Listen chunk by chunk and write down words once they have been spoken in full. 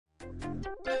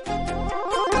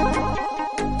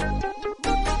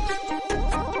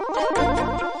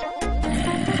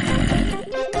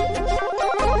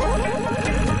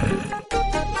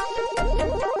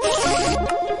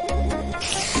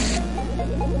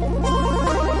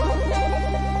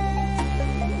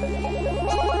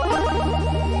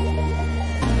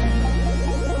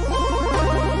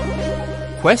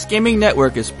Quest Gaming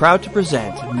Network is proud to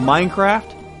present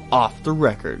Minecraft Off the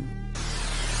Record.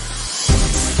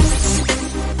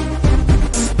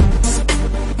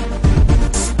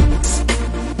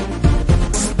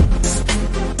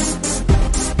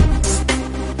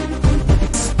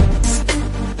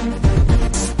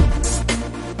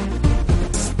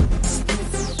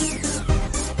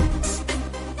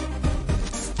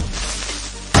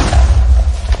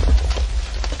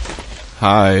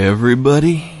 Hi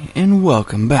everybody, and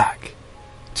welcome back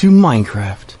to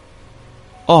Minecraft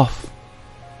Off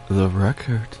the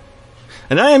Record.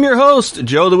 And I am your host,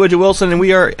 Joe the Widget Wilson, and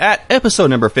we are at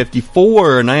episode number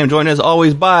 54, and I am joined as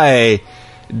always by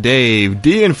Dave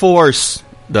D-Enforce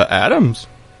the Adams.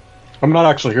 I'm not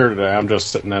actually here today, I'm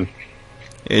just sitting in.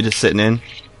 You're just sitting in?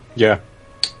 Yeah.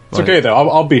 It's okay though,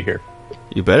 I'll be here.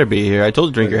 You better be here. I told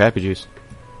you to drink your happy juice.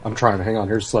 I'm trying to hang on,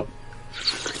 here's a slip.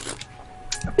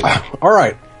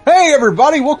 Alright. Hey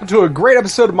everybody, welcome to a great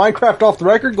episode of Minecraft Off the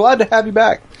Record. Glad to have you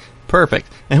back. Perfect.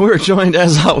 And we're joined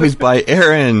as always by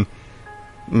Aaron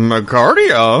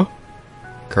McCardio.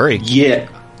 Curry.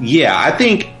 Yeah, I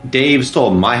think Dave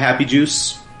stole my happy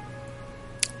juice.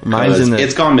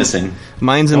 It's gone missing.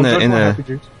 Mine's in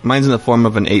the form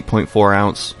of an 8.4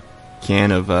 ounce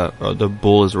can of the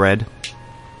Bull is Red.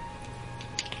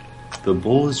 The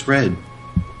Bull is Red.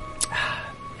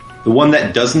 The one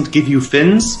that doesn't give you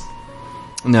fins?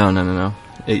 No.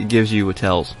 It gives you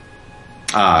tails.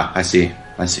 Ah, I see.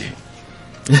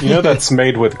 You know that's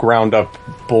made with ground up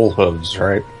bull hooves,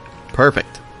 right?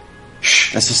 Perfect.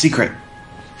 Shh, that's a secret.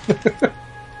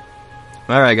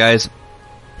 Alright guys,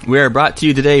 we are brought to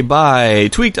you today by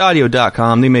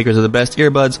tweakedaudio.com, the makers of the best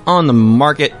earbuds on the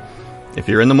market. If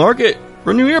you're in the market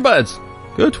for new earbuds,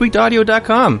 go to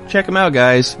tweakedaudio.com. Check them out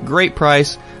guys. Great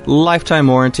price, lifetime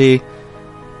warranty,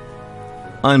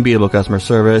 unbeatable customer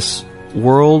service,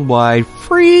 worldwide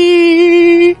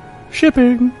free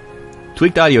shipping.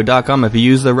 Tweakedaudio.com. If you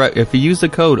use the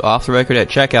code Off the Record at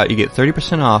checkout, you get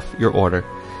 30% off your order.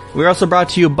 We're also brought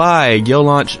to you by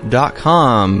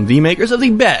guildlaunch.com, the makers of the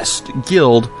best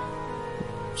guild.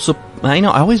 So I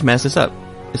know I always mess this up.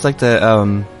 It's like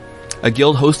the a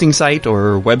guild hosting site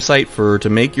or website to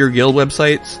make your guild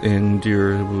websites and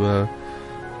your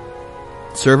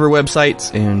server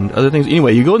websites and other things.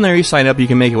 Anyway, you go in there, you sign up, you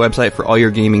can make a website for all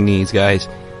your gaming needs, guys.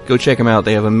 Go check them out.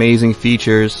 They have amazing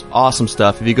features, awesome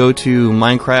stuff. If you go to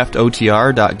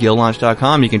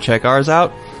minecraftotr.guildlaunch.com, you can check ours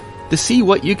out to see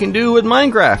what you can do with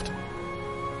Minecraft.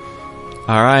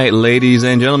 Alright, ladies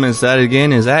and gentlemen, that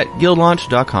again is at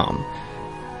guildlaunch.com.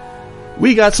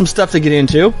 We got some stuff to get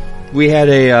into. We had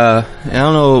I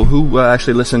don't know who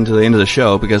actually listened to the end of the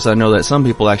show, because I know that some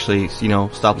people actually,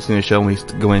 stop listening to the show when we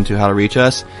go into how to reach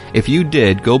us. If you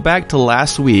did, go back to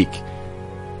last week.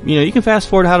 You can fast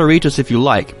forward how to reach us if you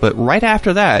like, but right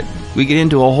after that, we get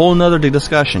into a whole nother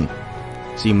discussion.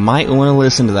 So you might want to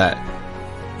listen to that.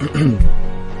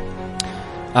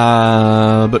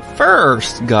 But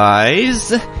first,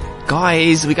 guys,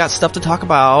 we got stuff to talk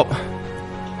about.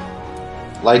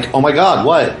 Like, oh my god,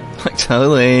 what?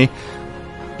 Totally.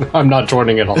 I'm not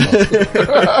joining it on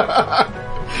that.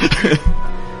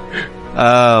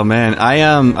 Oh man,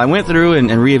 I went through and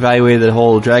reevaluated the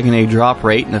whole Dragon Egg drop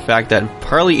rate and the fact that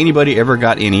hardly anybody ever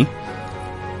got any.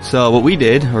 So what we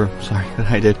did, I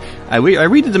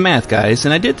redid the math, guys,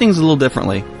 and I did things a little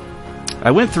differently.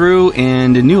 I went through,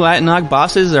 and the new annnnnd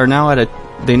bosses are now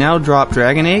they now drop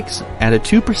Dragon Eggs at a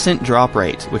 2% drop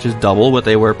rate, which is double what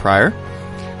they were prior.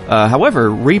 However,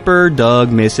 Reaper,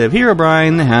 Doug, Missive,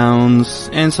 Herobrine, the Hounds,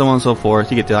 and so on and so forth,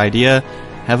 you get the idea,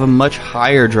 have a much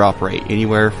higher drop rate,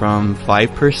 anywhere from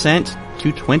 5%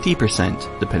 to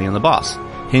 20%, depending on the boss.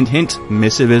 Hint, hint,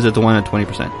 Missive is at the one at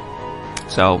 20%.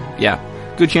 So, yeah,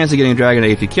 good chance of getting a Dragon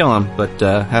Egg if you kill him, but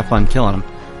have fun killing him.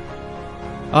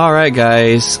 Alright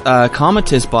guys,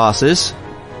 Comatose bosses,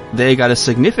 they got a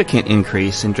significant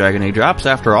increase in Dragon Egg drops.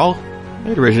 After all,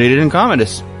 it originated in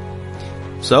Comatose.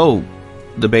 So,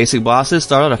 the basic bosses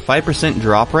start at a 5%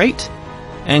 drop rate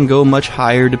and go much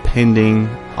higher depending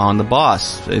on the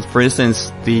boss. For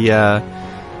instance, the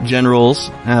generals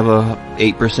have a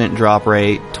 8% drop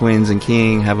rate, Twins and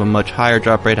King have a much higher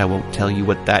drop rate. I won't tell you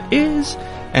what that is.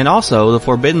 And also, the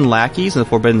Forbidden Lackeys and the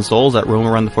Forbidden Souls that roam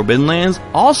around the Forbidden Lands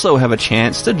also have a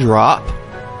chance to drop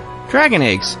Dragon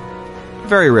Eggs.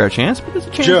 very rare chance, but there's a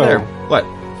chance Joe, there. What?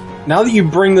 Now that you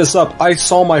bring this up, I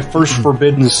saw my first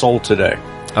Forbidden Soul today.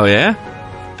 Oh, yeah?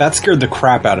 That scared the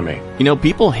crap out of me. You know,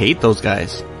 people hate those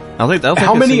guys.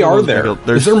 How many are there?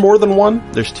 Is there more than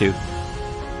one? There's 2.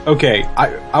 Okay,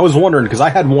 I was wondering, because I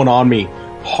had one on me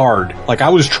hard. Like, I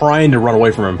was trying to run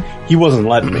away from him. He wasn't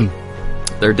letting me.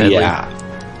 They're deadly. Yeah.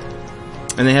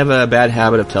 And they have a bad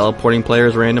habit of teleporting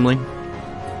players randomly.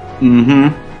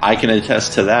 I can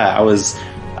attest to that.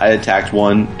 I attacked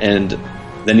one, and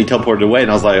then he teleported away, and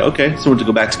I was like, okay, so I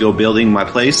went to go building my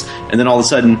place, and then all of a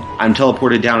sudden, I'm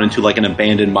teleported down into like an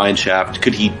abandoned mine shaft.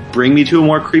 Could he bring me to a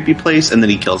more creepy place? And then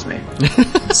he kills me.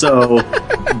 So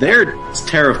they're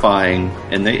terrifying,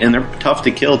 and they're tough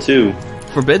to kill too.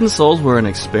 Forbidden Souls were an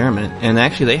experiment, and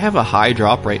actually they have a high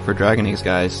drop rate for Dragon Age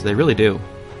guys. They really do.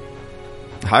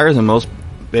 Higher than most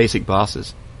basic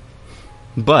bosses.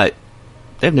 But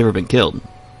they've never been killed.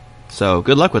 So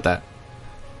good luck with that.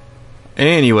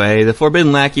 Anyway, the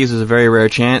Forbidden Lackeys is a very rare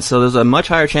chance, so there's a much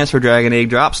higher chance for Dragon Egg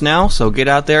drops now, so get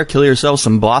out there, kill yourself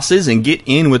some bosses, and get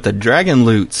in with the Dragon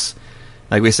Loots.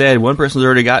 Like we said, one person's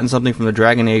already gotten something from the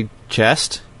Dragon Egg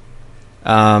chest.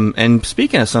 And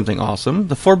speaking of something awesome,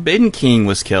 the Forbidden King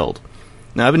was killed.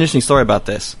 Now, I have an interesting story about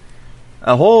this.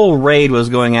 A whole raid was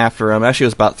going after him, actually it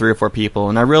was about 3 or 4 people,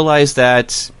 and I realized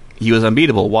that he was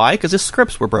unbeatable. Why? Because his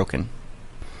scripts were broken.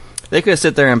 They could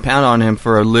sit there and pound on him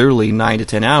for literally 9 to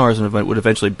 10 hours and would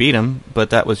eventually beat him, but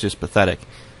that was just pathetic.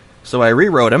 So I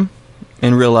rewrote him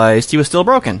and realized he was still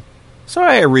broken. So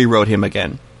I rewrote him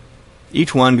again.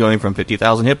 Each one going from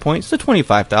 50,000 hit points to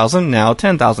 25,000, now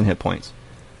 10,000 hit points.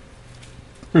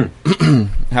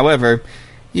 However,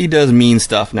 he does mean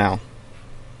stuff now.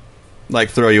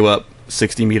 Like throw you up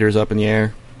 60 meters up in the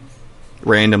air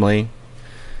randomly.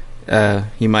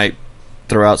 He might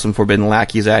throw out some Forbidden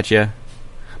Lackeys at you.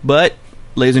 But,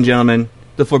 ladies and gentlemen,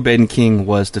 the Forbidden King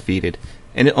was defeated.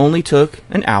 And it only took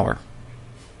an hour.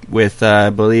 With,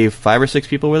 I believe, 5 or 6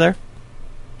 people were there.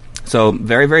 So,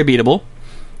 very, very beatable.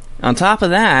 On top of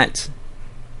that,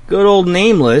 good old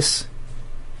Nameless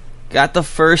got the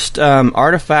first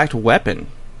artifact weapon.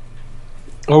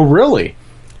 Oh, really?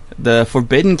 The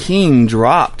Forbidden King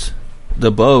dropped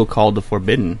the bow called the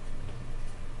Forbidden.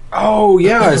 Oh,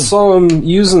 yeah, I saw him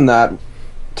using that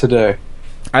today.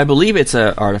 I believe it's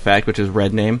an artifact, which is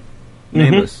red name.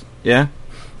 Nameless. Yeah?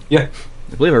 Yeah.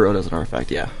 I believe I wrote it as an artifact,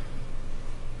 yeah.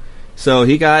 So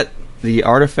he got the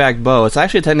artifact bow. It's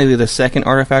actually technically the second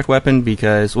artifact weapon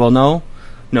because, well, no,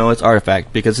 it's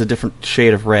artifact because it's a different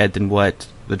shade of red than what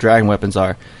the dragon weapons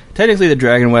are. Technically, the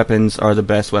dragon weapons are the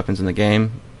best weapons in the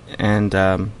game, and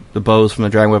the bows from the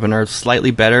dragon weapon are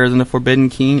slightly better than the Forbidden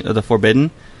King, or the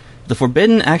Forbidden. The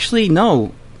Forbidden, actually,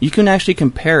 no, you can actually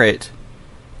compare it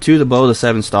to the bow of the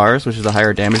 7 stars, which is the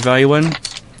higher damage value one,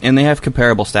 and they have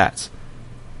comparable stats.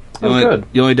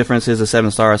 Good. The only difference is the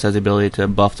 7 stars has the ability to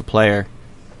buff the player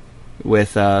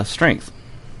with strength,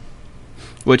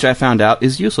 which I found out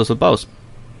is useless with bows.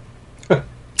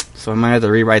 So I might have to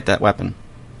rewrite that weapon.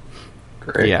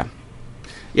 Great.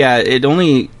 Yeah,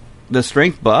 the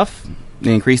strength buff, the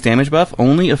increased damage buff,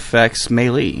 only affects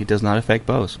melee. It does not affect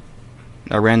bows.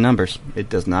 I ran numbers. It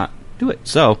does not do it.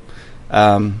 So,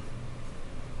 I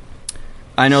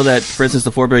know that, for instance,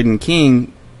 the Forbidden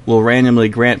King will randomly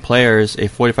grant players a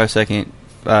 45-second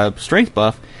strength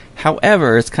buff.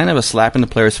 However, it's kind of a slap in the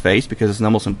player's face because it's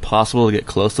almost impossible to get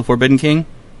close to Forbidden King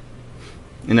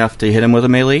enough to hit him with a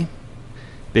melee.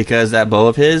 Because that bow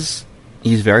of his,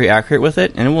 he's very accurate with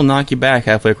it, and it will knock you back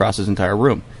halfway across his entire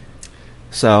room.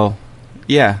 So,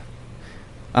 yeah.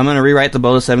 I'm going to rewrite the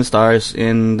bow to 7 stars,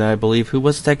 and I believe, who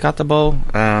was it that got the bow?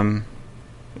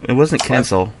 It wasn't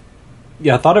Kensel.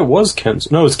 Yeah, I thought it was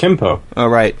Kensel. No, it was Kempo. Oh,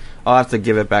 right. I'll have to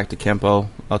give it back to Kempo.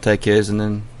 I'll take his and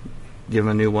then give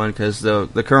him a new one, because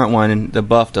the current one, the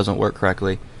buff doesn't work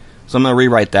correctly. So I'm going to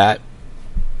rewrite that.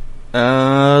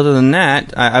 Other than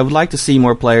that, I would like to see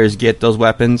more players get those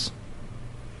weapons.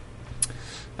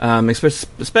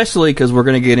 Especially because we're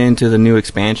going to get into the new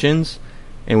expansions.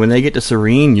 And when they get to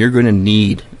Serene, you're going to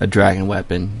need a dragon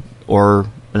weapon or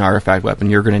an artifact weapon.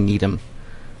 You're going to need them.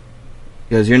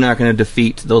 Because you're not going to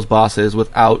defeat those bosses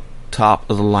without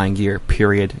top-of-the-line gear,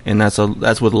 period. And that's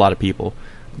with a lot of people.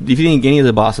 If you think any of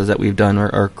the bosses that we've done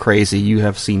are crazy, you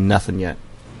have seen nothing yet.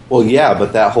 Well, yeah,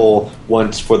 but that whole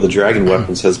once for the dragon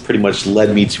weapons has pretty much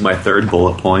led me to my third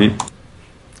bullet point.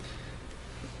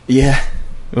 Yeah.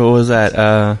 What was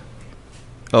that?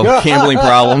 Gambling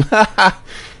problem.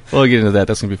 We'll get into that.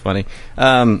 That's going to be funny.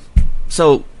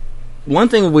 So, one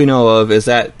thing we know of is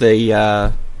that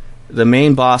the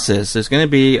main bosses, there's going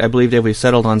to be, I believe that we've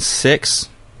settled on 6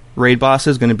 raid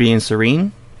bosses going to be in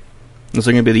Serene. Those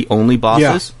are going to be the only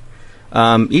bosses.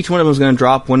 Each one of them is going to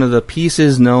drop one of the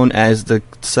pieces known as the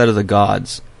Set of the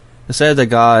Gods. The Set of the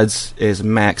Gods is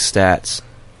max stats.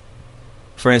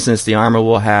 For instance, the armor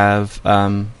will have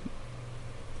 10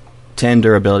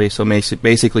 durability, so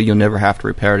basically you'll never have to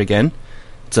repair it again.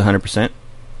 It's 100%.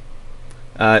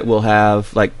 It will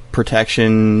have like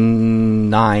protection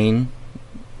 9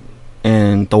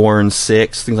 and thorns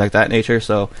 6, things like that nature.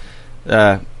 So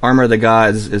Armor of the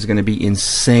Gods is going to be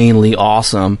insanely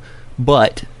awesome,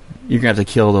 but you're going to have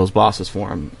to kill those bosses for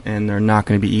them, and they're not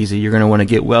going to be easy. You're going to want to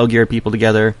get well-geared people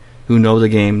together who know the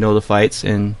game, know the fights,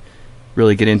 and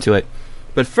really get into it.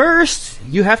 But first,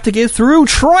 you have to get through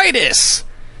Tritis!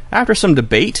 After some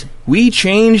debate, we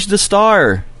changed the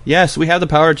star. Yes, we have the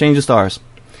power to change the stars.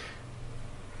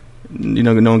 You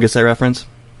know, no one gets that reference?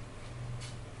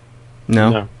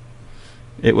 No?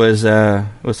 It was,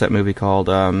 what's that movie called?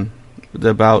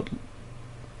 About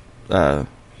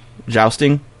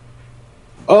jousting?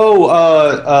 Oh,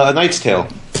 A Knight's Tale.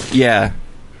 Yeah.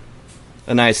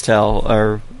 A Knight's Tale,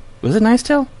 or... Was it Knight's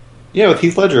Tale? Yeah, with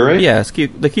Heath Ledger, right? Yeah, it's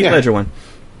the Heath Ledger one.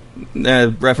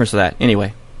 Reference to that.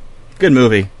 Anyway. Good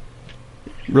movie.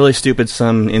 Really stupid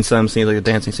in some scenes, like a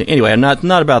dancing scene. Anyway, not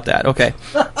about that. Okay.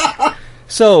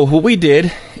 So, what we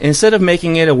did, instead of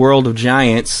making it a world of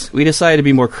giants, we decided to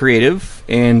be more creative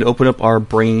and open up our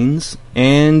brains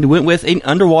and went with an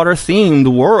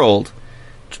underwater-themed world,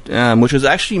 which was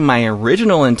actually my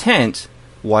original intent.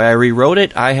 Why I rewrote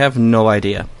it, I have no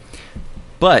idea.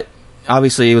 But,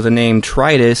 obviously, with the name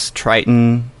Tritis,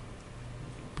 Triton,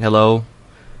 hello?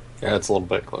 Yeah, it's a little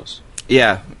bit close.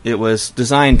 Yeah, it was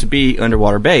designed to be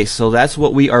underwater based, so that's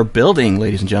what we are building,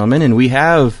 ladies and gentlemen, and we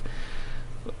have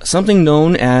something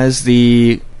known as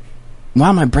the...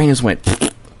 Wow, my brain just went...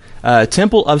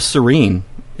 Temple of Serene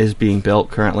is being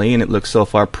built currently, and it looks so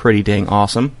far pretty dang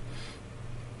awesome.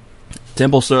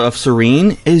 Temple of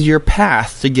Serene is your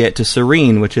path to get to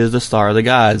Serene, which is the Star of the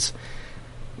Gods.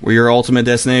 We're your ultimate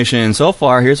destination. So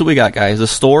far, here's what we got, guys. The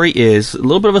story is... A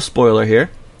little bit of a spoiler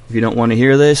here. If you don't want to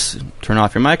hear this, turn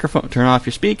off your microphone, turn off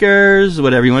your speakers,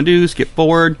 whatever you want to do, skip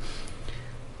forward.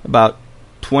 About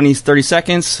 20-30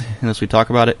 seconds, unless we talk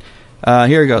about it.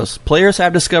 Here it goes. Players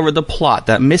have discovered the plot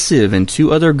that Missive and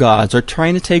 2 other gods are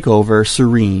trying to take over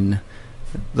Serene,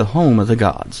 the home of the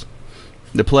gods.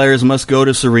 The players must go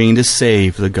to Serene to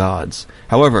save the gods.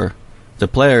 However, the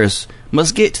players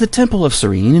must get to the Temple of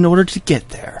Serene in order to get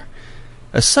there.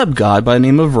 A sub-god by the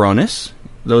name of Veronis.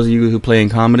 Those of you who play in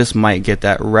Commodus might get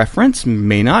that reference,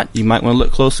 may not. You might want to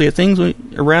look closely at things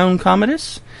around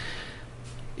Commodus.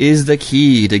 Is the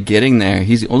key to getting there.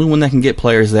 He's the only one that can get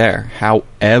players there.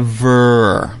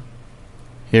 However,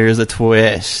 here's a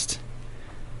twist.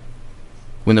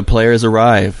 When the players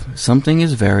arrive, something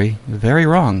is very, very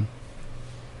wrong.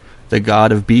 The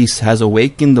god of beasts has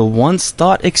awakened the once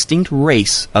thought extinct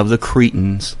race of the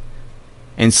Cretans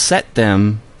and set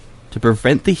them to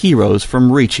prevent the heroes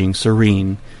from reaching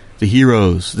Serene. The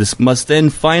heroes must then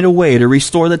find a way to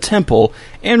restore the temple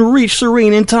and reach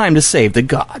Serene in time to save the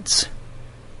gods.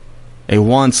 A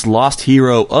once lost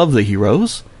hero of the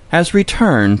heroes has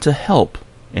returned to help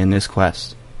in this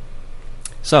quest.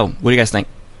 So, what do you guys think?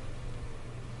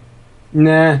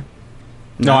 Nah.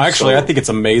 No, actually, I think it's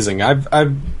amazing.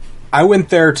 I went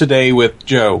there today with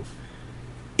Joe.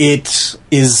 It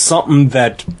is something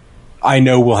that I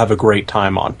know we'll have a great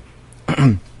time on.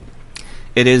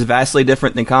 It is vastly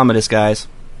different than Commodus, guys,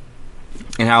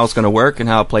 and how it's going to work and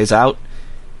how it plays out.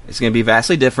 It's going to be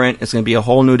vastly different. It's going to be a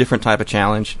whole new different type of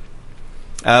challenge.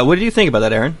 What do you think about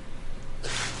that, Aaron?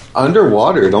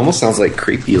 Underwater, it almost sounds like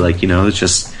creepy. Like, it's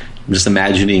just... I'm just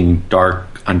imagining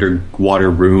dark underwater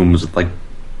rooms with, like,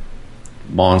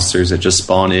 monsters that just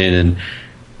spawn in and,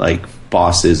 like,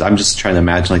 bosses. I'm just trying to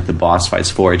imagine, like, the boss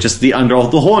fights for it. Just the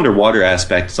whole underwater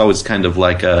aspect is always kind of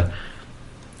like a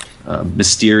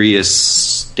mysterious,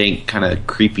 stank, kind of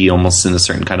creepy, almost in a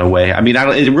certain kind of way. I mean,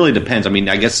 it really depends. I mean,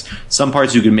 I guess some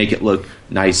parts you can make it look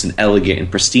nice and elegant and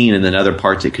pristine, and then other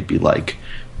parts it could be like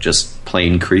just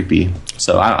plain creepy.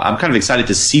 So I'm kind of excited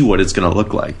to see what it's going to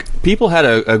look like. People had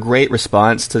a great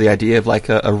response to the idea of like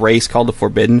a race called the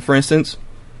Forbidden, for instance,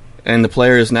 and the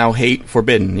players now hate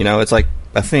Forbidden. It's like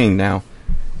a thing now.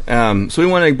 So we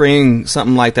want to bring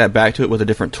something like that back to it with a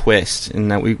different twist,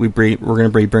 and that we're going to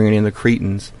be bringing in the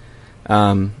Cretans.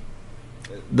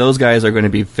 Those guys are going to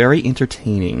be very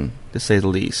entertaining, to say the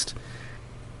least.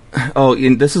 Oh,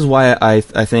 and this is why I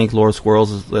think Lord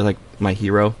Squirrels is like my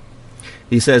hero.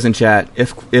 He says in chat,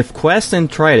 if Quest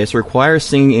and Tritis require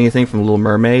singing anything from Little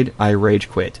Mermaid, I rage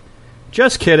quit.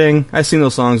 Just kidding. I sing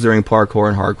those songs during parkour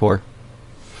and hardcore.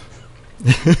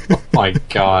 Oh my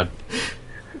god.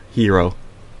 Hero.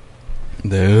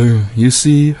 There you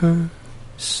see her,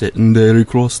 Sitting there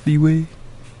across the way.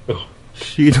 Oh.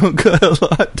 She don't got a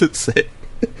lot to say.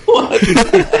 What?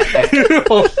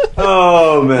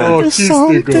 Oh, man. There's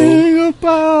something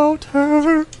about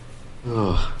her.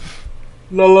 Oh.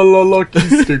 La la la la,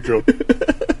 Keistico.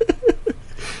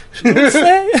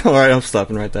 Alright, I'm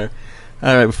stopping right there.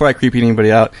 Alright, before I creep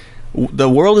anybody out, the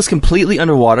world is completely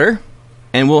underwater,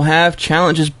 and we'll have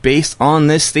challenges based on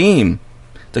this theme.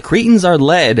 The Cretans are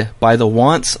led by the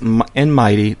once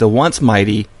mighty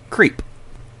Creep.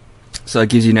 So it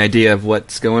gives you an idea of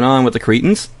what's going on with the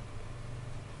Cretans.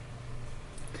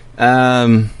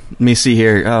 Let me see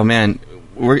here. Oh man,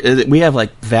 we have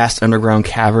like vast underground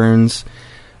caverns,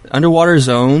 underwater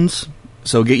zones.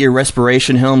 So get your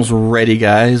respiration helms ready,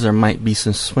 guys. There might be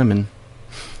some swimming.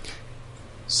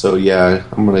 So yeah,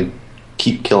 I'm gonna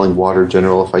keep killing Water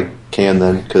General if I can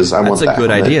then, because I want that. That's a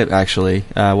good helmet. idea, actually.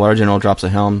 Water General drops a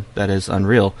helm that is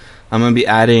unreal. I'm going to be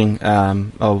adding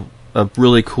a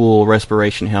really cool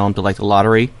respiration helm to like the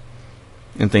lottery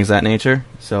and things of that nature.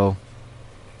 So,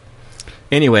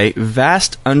 anyway,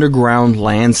 vast underground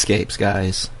landscapes,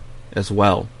 guys, as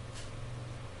well.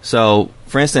 So,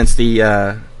 for instance,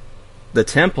 the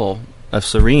Temple of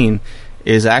Serene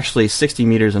is actually 60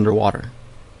 meters underwater.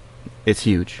 It's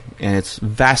huge, and it's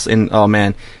vast. And oh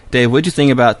man, Dave, what'd you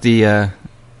think about the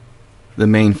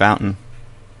main fountain?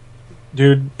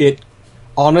 Dude, it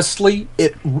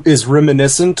is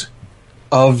reminiscent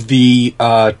of the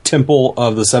Temple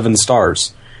of the Seven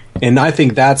Stars, and I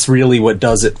think that's really what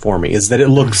does it for me. Is that it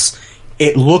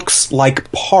looks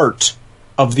like part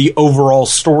of the overall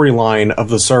storyline of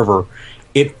the server.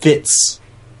 It fits.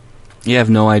 You have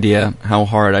no idea how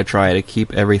hard I try to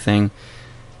keep everything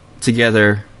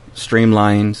together,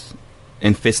 streamlined,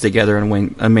 and fits together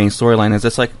in a main storyline.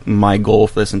 That's like my goal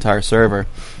for this entire server.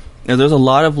 Now, there's a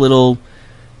lot of little...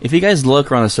 If you guys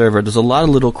look around the server, there's a lot of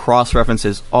little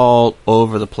cross-references all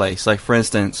over the place. Like, for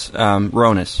instance,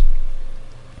 Ronus.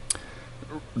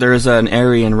 There's an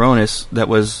area in Ronus that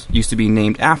used to be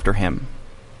named after him.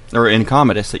 Or in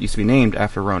Commodus that used to be named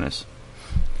after Ronus.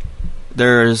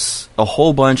 There's a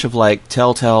whole bunch of, like,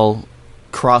 telltale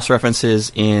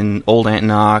cross-references in Old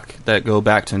Antioch that go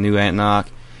back to New Antioch,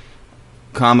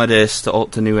 Commodus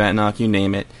to New Antioch, you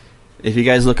name it. If you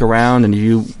guys look around and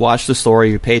you watch the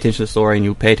story, you pay attention to the story, and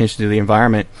you pay attention to the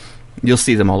environment, you'll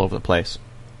see them all over the place.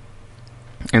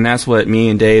 And that's what me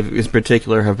and Dave, in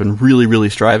particular, have been really, really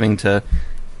striving to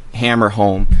hammer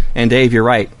home. And Dave, you're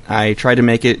right. I tried to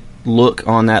make it look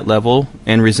on that level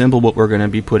and resemble what we're going to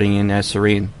be putting in as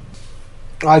Serene.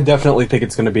 I definitely think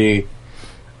it's going to be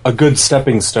a good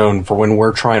stepping stone for when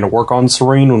we're trying to work on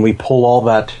Serene, when we pull all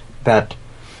that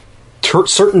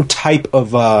certain type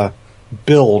of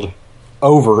build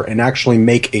over and actually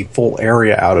make a full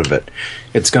area out of it.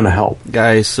 It's going to help.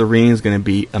 Guys, Serene's going to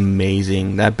be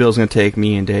amazing. That build's going to take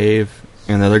me and Dave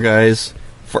and the other guys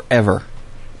forever.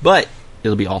 But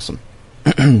it'll be awesome.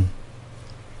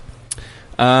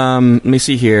 Let me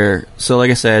see here. So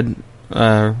like I said,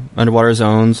 underwater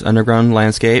zones, underground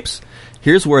landscapes.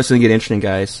 Here's where it's going to get interesting,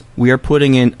 guys. We are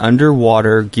putting in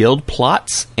underwater guild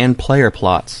plots and player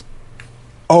plots.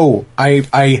 Oh,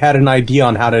 I had an idea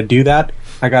on how to do that.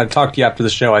 I got to talk to you after the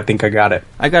show. I think I got it.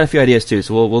 I got a few ideas too,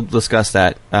 so we'll discuss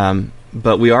that.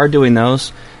 But we are doing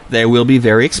those. They will be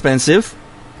very expensive,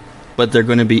 but they're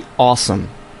going to be awesome.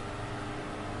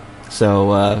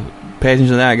 So pay attention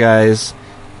to that, guys.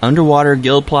 Underwater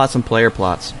guild plots and player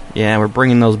plots. Yeah, we're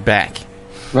bringing those back.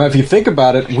 Well, if you think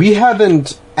about it, we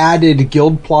haven't added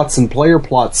guild plots and player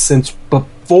plots since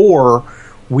before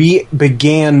we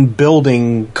began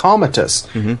building Commodus.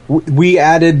 Mm-hmm. We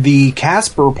added the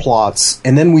Casper plots,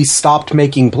 and then we stopped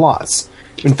making plots.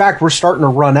 In fact, we're starting to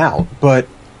run out, but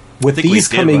with these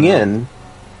coming in...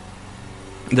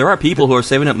 There are people who are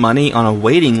saving up money on a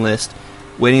waiting list,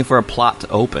 waiting for a plot to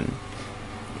open.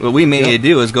 What we may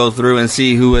do is go through and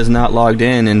see who has not logged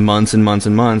in months and months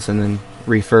and months, and then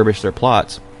refurbish their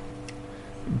plots.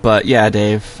 But yeah,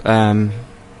 Dave,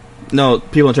 no,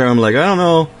 people in turn are like, I don't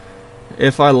know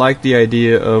if I like the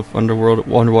idea of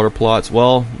underwater plots.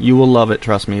 Well, you will love it,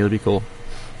 trust me, it'll be cool.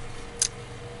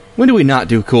 When do we not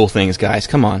do cool things, guys?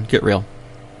 Come on, get real.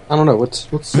 I don't know,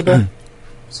 what's today?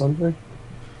 Sunday?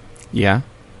 Yeah.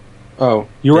 Oh,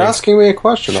 you were asking me a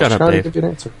question. Shut I was up, trying Dave. to give you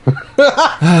an answer.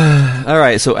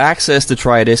 Alright, so access to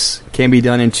Tritis can be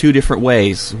done in two different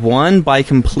ways. One, by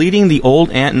completing the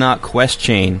Old Antioch quest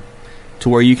chain, to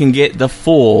where you can get the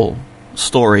full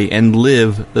story and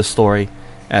live the story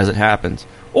as it happens.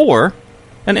 Or,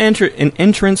 an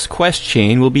entrance quest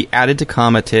chain will be added to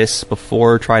Commodus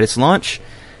before Tritis launch.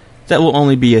 That will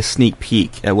only be a sneak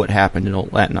peek at what happened in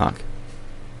Old Antioch.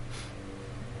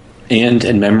 And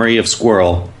in memory of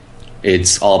Squirrel,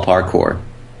 It's all parkour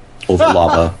over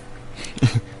lava.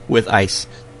 With ice.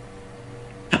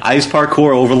 Ice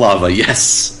parkour over lava,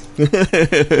 yes.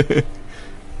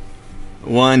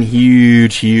 One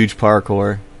huge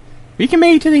parkour. We can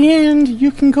make it to the end.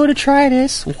 You can go to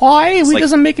Tritis. Why? It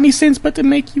doesn't make any sense but to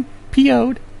make you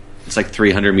PO'd. It's like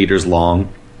 300 meters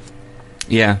long.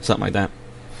 Yeah, something like that.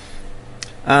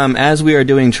 As we are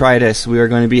doing Tritis, we are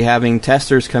going to be having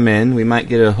testers come in. We might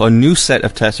get a new set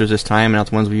of testers this time, not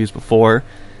the ones we used before,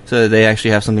 so that they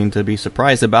actually have something to be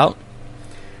surprised about.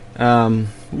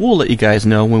 We'll let you guys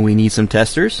know when we need some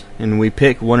testers, and we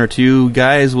pick one or two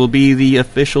guys will be the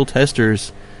official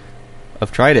testers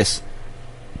of Tritis.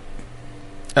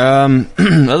 Other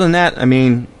than that, I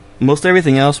mean, most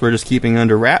everything else we're just keeping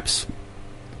under wraps.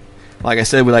 Like I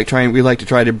said, we like to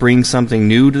try to bring something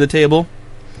new to the table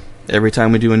every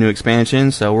time we do a new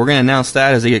expansion, so we're going to announce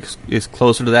that as it gets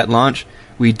closer to that launch.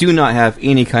 We do not have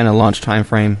any kind of launch time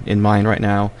frame in mind right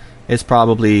now. It's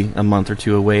probably a month or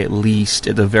two away at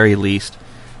the very least.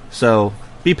 So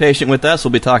be patient with us.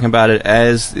 We'll be talking about it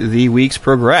as the weeks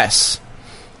progress.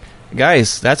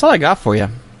 Guys, that's all I got for you.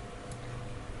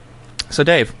 So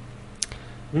Dave,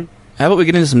 how about we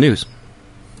get into some news?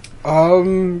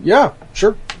 Yeah,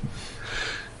 sure.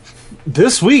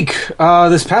 This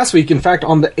past week, in fact,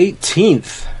 on the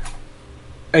 18th,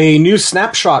 a new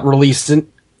snapshot released,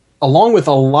 along with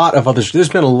a lot of others. There's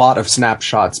been a lot of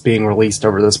snapshots being released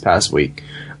over this past week.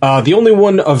 The only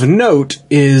one of note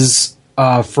is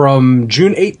from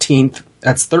June 18th,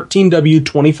 that's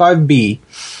 13W25B,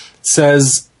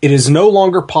 says it is no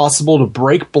longer possible to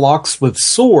break blocks with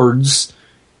swords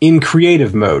in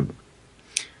creative mode,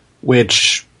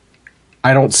 which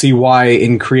I don't see why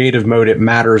in creative mode it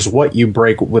matters what you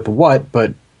break with what,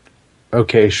 but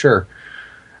okay, sure.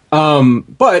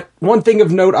 But one thing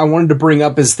of note I wanted to bring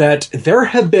up is that there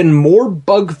have been more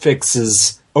bug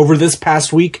fixes over this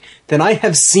past week than I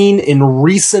have seen in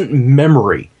recent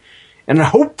memory. And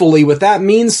hopefully what that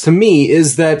means to me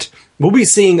is that we'll be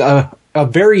seeing a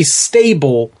very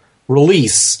stable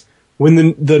release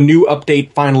when the new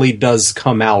update finally does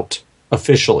come out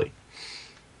officially.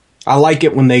 I like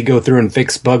it when they go through and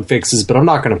fix bug fixes, but I'm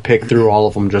not going to pick through all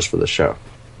of them just for the show.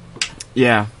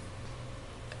 Yeah.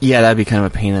 Yeah, that'd be kind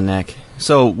of a pain in the neck.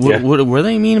 So, what do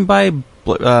they mean by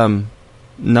no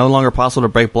longer possible to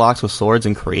break blocks with swords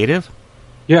in creative?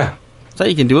 Yeah. I thought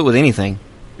you can do it with anything.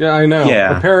 Yeah, I know.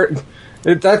 Yeah.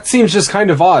 That seems just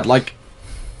kind of odd. Like,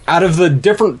 out of the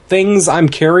different things I'm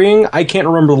carrying, I can't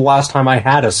remember the last time I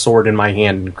had a sword in my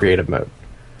hand in creative mode.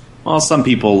 Well, some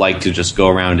people like to just go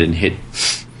around and hit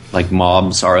like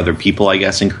mobs or other people, I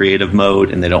guess, in creative mode,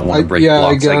 and they don't want to break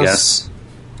blocks, I guess.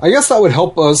 I guess that would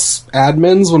help us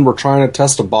admins when we're trying to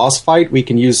test a boss fight. We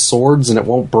can use swords and it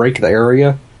won't break the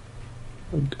area,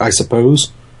 I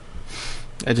suppose.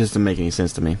 That just doesn't make any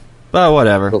sense to me. But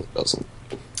whatever. It really doesn't.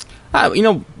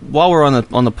 While we're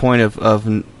on the point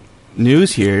of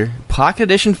news here, Pocket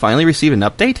Edition finally received an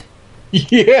update?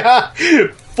 Yeah!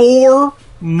 4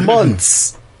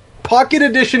 months. Pocket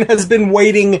Edition has been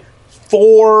waiting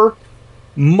 4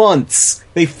 months.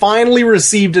 They finally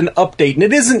received an update, and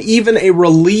it isn't even a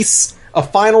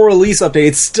final release update.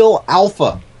 It's still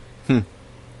alpha.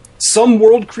 Some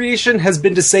world creation has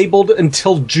been disabled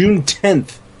until June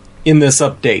 10th in this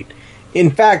update.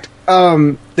 In fact,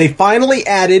 they finally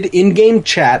added in-game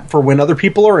chat for when other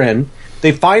people are in.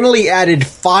 They finally added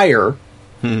fire.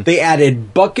 They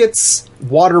added buckets,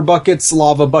 water buckets,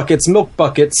 lava buckets, milk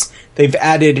buckets. They've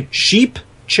added sheep,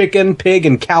 chicken, pig,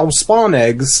 and cow spawn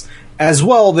eggs. As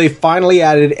well, they finally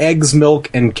added eggs,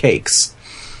 milk, and cakes.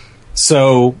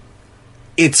 So,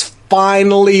 it's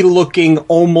finally looking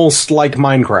almost like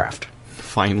Minecraft.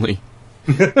 Finally.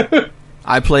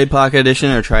 I played Pocket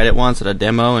Edition or tried it once at a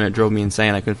demo, and it drove me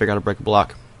insane. I couldn't figure out how to break a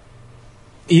block.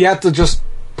 You have to just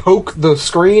poke the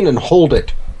screen and hold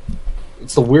it.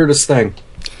 It's the weirdest thing.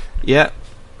 Yeah,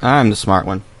 I'm the smart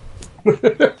one.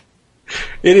 It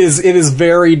is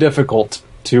very difficult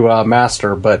to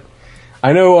master, but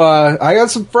I know I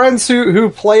got some friends who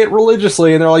play it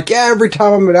religiously, and they're like, yeah, every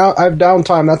time I have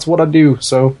downtime, that's what I do.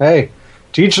 So, hey,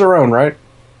 to each their own, right?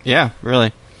 Yeah,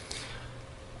 really.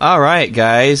 All right,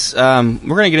 guys. We're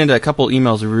going to get into a couple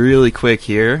emails really quick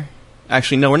here.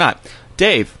 Actually, no, we're not.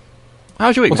 Dave,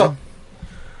 how's your week? What's up?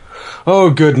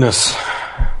 Oh, goodness.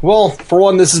 Well, for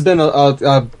one, this has been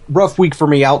a rough week for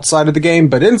me outside of the game,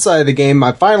 but inside of the game,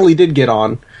 I finally did get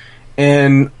on,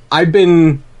 and I've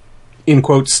been, in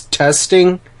quotes,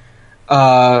 testing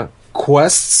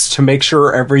quests to make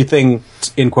sure everything,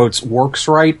 in quotes, works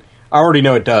right. I already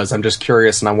know it does. I'm just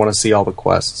curious, and I want to see all the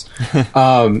quests.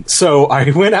 So I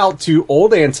went out to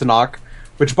Old Antonok,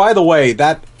 Which, by the way,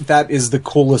 that is the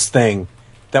coolest thing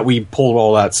that we pulled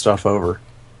all that stuff over.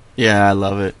 Yeah, I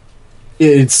love it.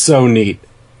 It's so neat.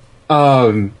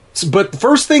 But the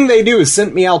first thing they do is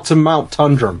send me out to Mount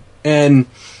Tundrum, and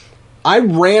I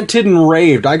ranted and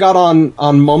raved. I got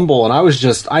on Mumble,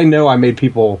 and I know I made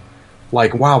people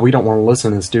like, wow, we don't want to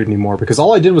listen to this dude anymore, because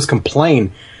all I did was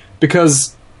complain,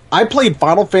 because I played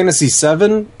Final Fantasy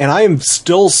VII, and I am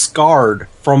still scarred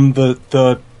from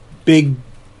the big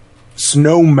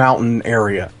snow mountain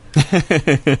area.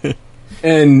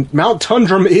 And Mount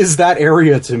Tundrum is that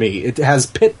area to me. It has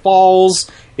pitfalls,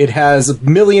 it has a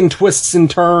million twists and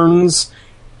turns,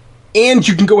 and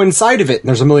you can go inside of it, and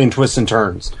there's a million twists and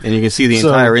turns. And you can see the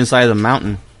entire inside of the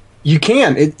mountain. You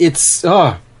can. I think that's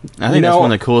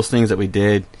one of the coolest things that we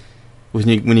did, was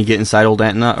when you get inside Old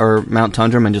annnnnd or Mount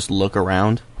Tundrum and just look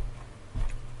around.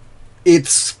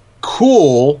 It's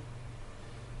cool.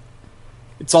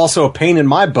 It's also a pain in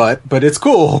my butt, but it's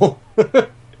cool.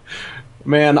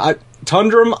 Man,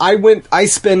 Tundrum, I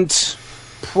spent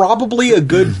probably a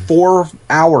good 4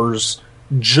 hours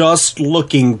just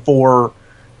looking for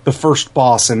the first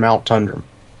boss in Mount Tundrum.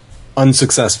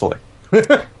 Unsuccessfully.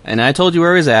 And I told you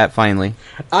where he's at, finally.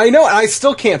 I know, and I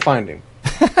still can't find him.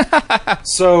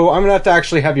 So I'm going to have to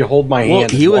actually have you hold my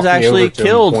hand. Well, he was actually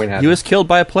killed. He was killed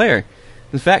by a player.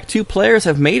 In fact, 2 players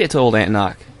have made it to Old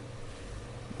annnnd.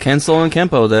 Kensel and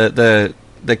Kempo,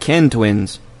 the Ken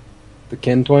twins. The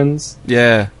Ken twins?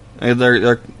 Yeah.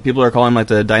 They're people are calling them like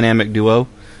the dynamic duo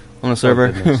on the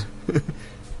server.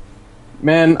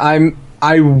 Man,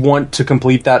 I want to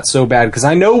complete that so bad, because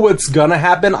I know what's gonna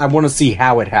happen. I want to see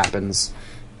how it happens.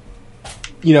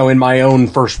 In my own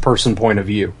first-person point of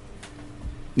view.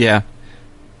 Yeah.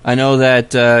 I know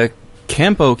that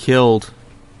Kempo killed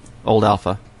Old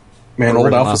Alpha. Man,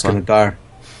 Old Alpha's gonna die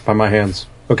by my hands.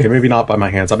 Okay, maybe not by my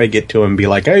hands. I may get to him and be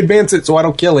like, hey, advance it so I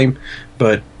don't kill him.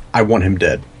 But I want him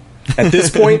dead. At this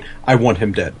point, I want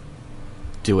him dead.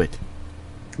 Do it.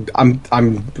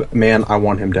 Man, I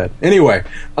want him dead. Anyway,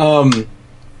 on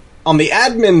the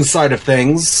admin side of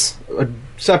things,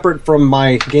 separate from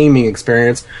my gaming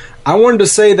experience, I wanted to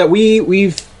say that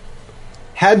we've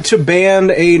had to ban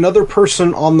another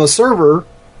person on the server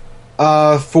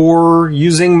for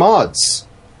using mods.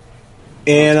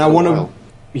 And I want to...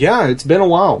 Yeah, it's been a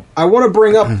while. I want to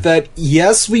bring up that,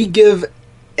 yes, we give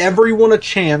everyone a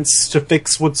chance to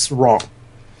fix what's wrong.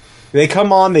 They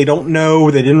come on, they don't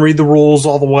know, they didn't read the rules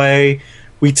all the way.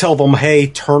 We tell them, hey,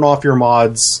 turn off your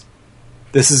mods.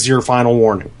 This is your final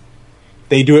warning.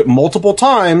 They do it multiple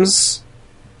times,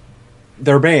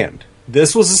 they're banned.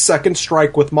 This was a second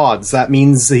strike with mods. That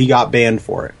means he got banned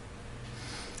for it.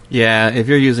 Yeah, if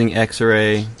you're using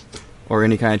X-Ray or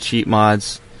any kind of cheat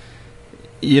mods,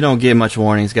 you don't get much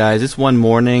warnings, guys. It's one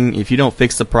warning. If you don't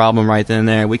fix the problem right then and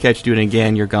there, we catch you doing it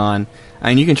again, you're gone. I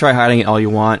mean, you can try hiding it all you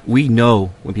want. We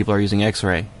know when people are using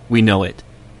X-Ray. We know it.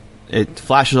 It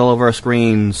flashes all over our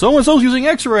screen. So-and-so's using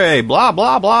X-Ray, blah,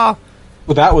 blah, blah.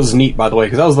 Well, that was neat, by the way,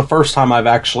 because that was the first time I've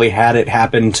actually had it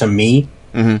happen to me.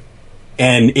 Mm-hmm.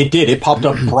 And it did. It popped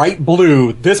up bright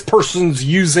blue. This person's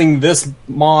using this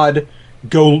mod.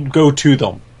 Go to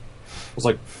them. I was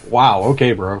like, wow,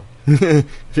 okay, bro.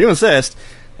 If you insist.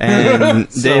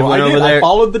 And so Dave went over there. I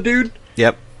followed the dude.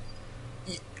 Yep.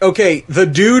 Okay, the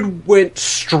dude went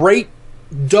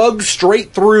dug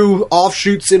straight through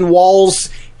offshoots in walls.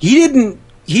 He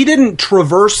didn't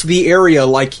traverse the area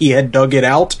like he had dug it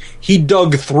out. He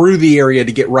dug through the area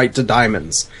to get right to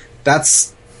diamonds.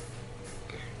 That's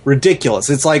ridiculous.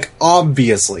 It's like,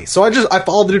 obviously. So I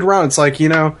followed the dude around. It's like,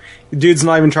 the dude's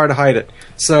not even trying to hide it.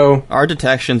 So our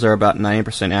detections are about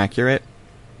 90% accurate.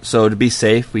 So to be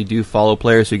safe, we do follow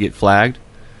players who get flagged,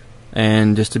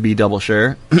 and just to be double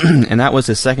sure. And that was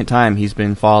his second time he's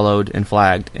been followed and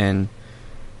flagged, and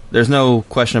there's no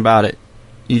question about it.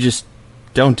 You just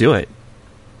don't do it.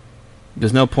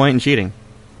 There's no point in cheating.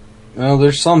 Well,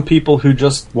 there's some people who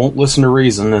just won't listen to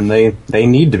reason, and they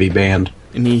need to be banned.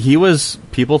 And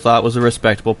people thought was a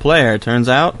respectable player. It turns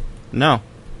out, no.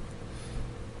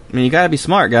 I mean, you gotta be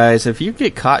smart, guys. If you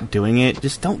get caught doing it,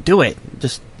 just don't do it.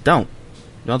 Just don't.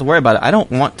 You don't have to worry about it. I don't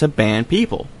want to ban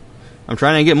people. I'm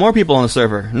trying to get more people on the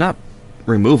server, not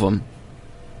remove them.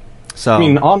 So, I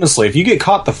mean, honestly, if you get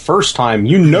caught the first time,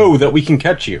 you know that we can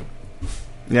catch you.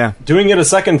 Yeah. Doing it a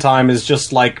second time is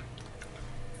just like,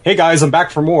 hey guys, I'm back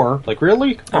for more. Like,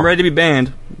 really? I'm ready to be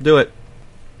banned. Do it.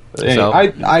 Hey, So.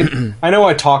 I know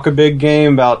I talk a big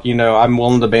game about, I'm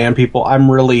willing to ban people.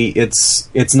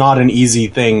 It's not an easy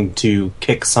thing to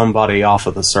kick somebody off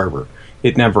of the server.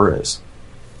 It never is.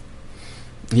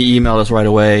 He emailed us right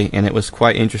away, and it was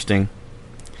quite interesting.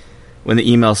 When the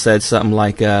email said something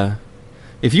like,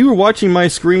 If you were watching my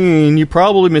screen, you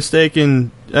probably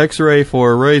mistaken X-ray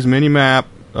for Ray's minimap.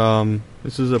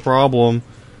 This is a problem.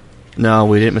 No,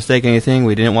 we didn't mistake anything.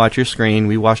 We didn't watch your screen.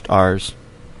 We watched ours.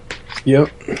 Yep.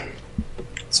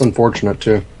 It's unfortunate,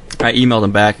 too. I emailed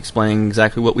him back explaining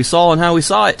exactly what we saw and how we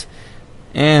saw it,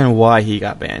 and why he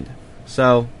got banned.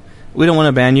 So, we don't want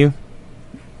to ban you,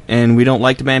 and we don't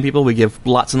like to ban people. We give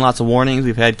lots and lots of warnings.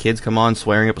 We've had kids come on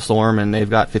swearing up a storm, and they've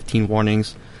got 15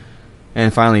 warnings,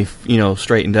 and finally,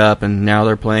 straightened up, and now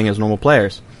they're playing as normal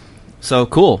players. So,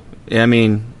 cool. I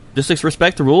mean, just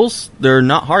respect the rules. They're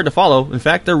not hard to follow. In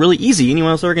fact, they're really easy.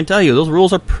 Anyone else there can tell you. Those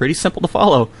rules are pretty simple to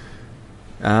follow.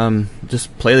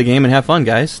 Just play the game and have fun,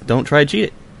 guys. Don't try to cheat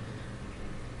it.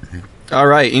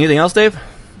 Alright, anything else, Dave?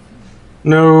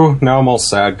 No, now I'm all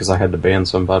sad because I had to ban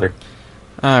somebody.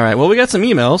 Alright, well, we got some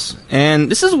emails,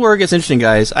 and this is where it gets interesting,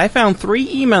 guys. I found 3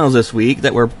 emails this week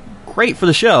that were great for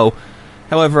the show.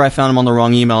 However, I found them on the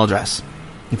wrong email address.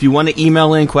 If you want to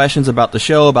email in questions about the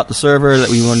show, about the server that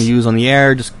we want to use on the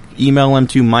air, just email them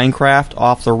to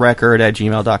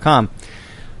minecraftofftherecord@gmail.com.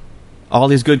 All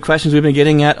these good questions we've been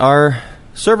getting at our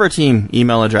server team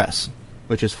email address,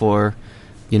 which is for,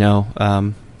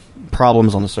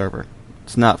 problems on the server.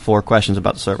 It's not for questions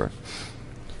about the server.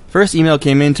 First email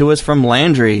came in to us from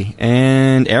Landry.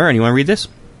 And Aaron, you want to read this?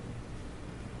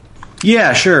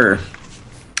 Yeah, sure.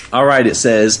 All right, it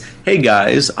says, "Hey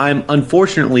guys, I'm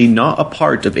unfortunately not a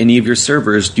part of any of your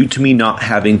servers due to me not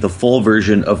having the full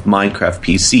version of Minecraft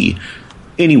PC.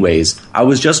 Anyways, I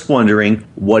was just wondering,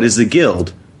 what is a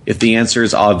guild? If the answer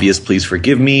is obvious, please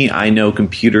forgive me. I know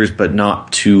computers, but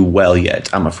not too well yet,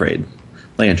 I'm afraid.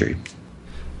 Landry."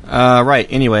 Right,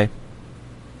 anyway.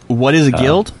 What is a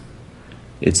guild?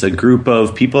 It's a group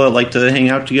of people that like to hang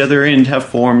out together and have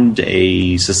formed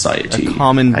a society. A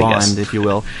common bond, if you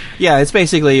will. Yeah, it's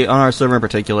basically, on our server in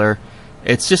particular,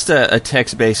 it's just a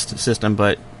text-based system,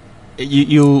 but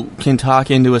you can talk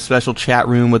into a special chat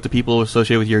room with the people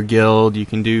associated with your guild.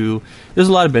 There's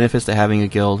a lot of benefits to having a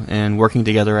guild and working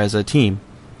together as a team.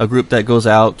 A group that goes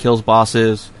out, kills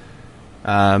bosses,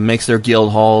 makes their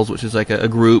guild halls, which is like a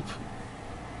group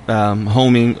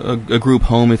a group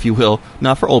home, if you will.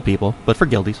 Not for old people, but for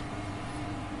guildies.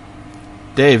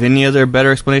 Dave, any other better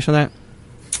explanation of that?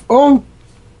 Oh,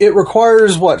 it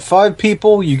requires, 5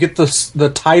 people? You get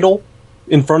the title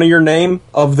in front of your name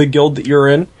of the guild that you're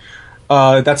in.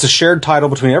 That's a shared title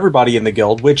between everybody in the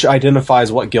guild, which identifies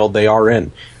what guild they are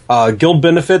in. Guild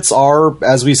benefits are,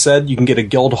 as we said, you can get a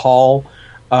guild hall,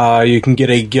 you can get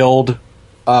a guild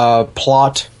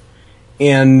plot,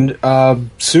 and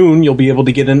soon you'll be able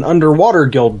to get an underwater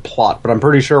guild plot, but I'm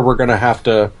pretty sure we're going to have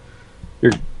to...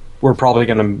 We're probably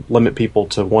going to limit people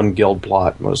to 1 guild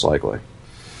plot, most likely.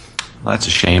 Well, that's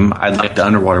a shame. I'd like the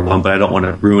underwater one, but I don't want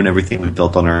to ruin everything we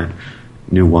built on our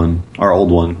new one, our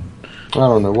old one. I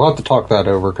don't know. We'll have to talk that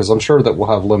over, because I'm sure that we'll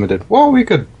have limited... Well, we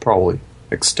could probably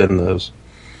extend those.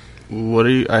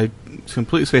 I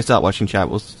completely spaced out watching chat.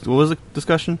 What was the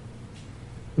discussion?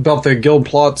 About the guild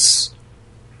plots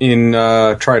in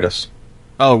Tritis.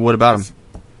 Oh, what about them?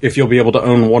 If you'll be able to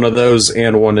own one of those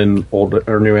and one in old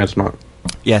or New Antinont.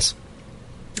 Yes.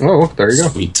 Oh, there you go.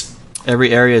 Sweet.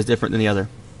 Every area is different than the other.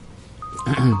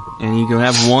 And you can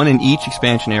have one in each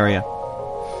expansion area.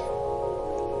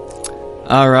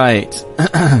 Alright.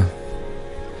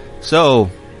 So,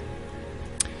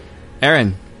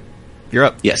 Aaron, you're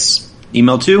up. Yes.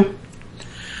 Email 2?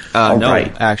 No,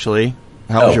 right. Actually.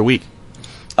 How was your week?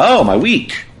 Oh, my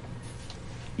week.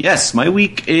 Yes, my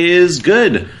week is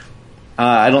good.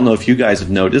 I don't know if you guys have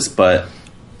noticed, but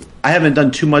I haven't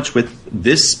done too much with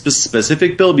this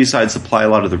specific build besides supply a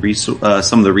lot of the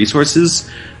some of the resources.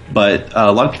 But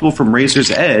a lot of people from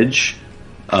Razor's Edge,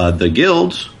 the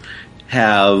guild,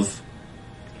 are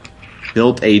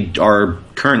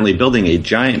currently building a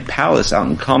giant palace out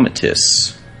in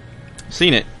Comatis.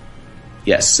 Seen it.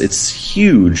 Yes, it's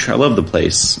huge. I love the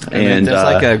place. And it's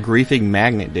like a griefing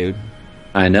magnet, dude.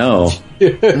 I know.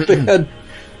 They had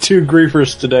 2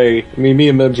 griefers today. I mean, me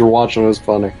and Mibbs were watching. It was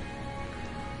funny.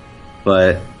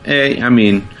 But, hey, I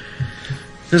mean,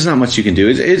 there's not much you can do.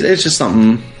 It's just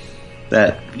something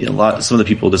that some of the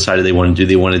people decided they want to do.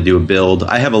 They want to do a build.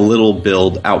 I have a little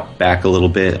build out back a little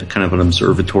bit, kind of an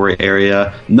observatory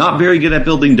area. Not very good at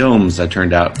building domes, that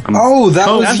turned out.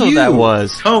 That's what that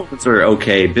was. Domes are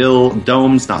okay.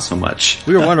 Domes, not so much.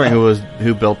 We were wondering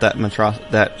who built that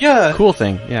cool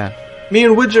thing. Yeah. Me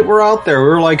and Widget were out there. We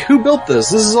were like, who built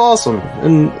this? This is awesome.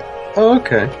 And,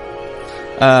 okay.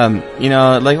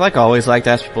 Like always, like to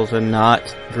ask people to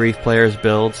not grief players'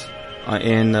 builds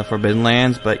in the Forbidden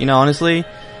Lands, but, honestly,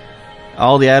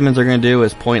 all the admins are going to do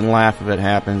is point and laugh if it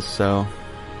happens, so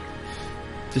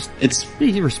just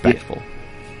be respectful.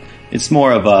 It's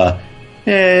more of a,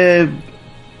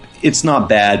 it's not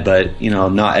bad, but,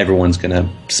 not everyone's going to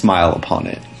smile upon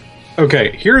it.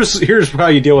 Okay, here's how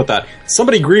you deal with that.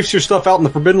 Somebody griefs your stuff out in the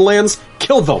Forbidden Lands,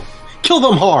 kill them. Kill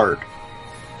them hard.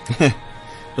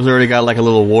 There's already got like a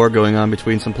little war going on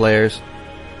between some players.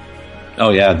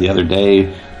 Oh yeah, the other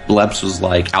day, Bleps was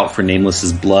like out for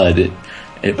Nameless's blood,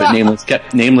 but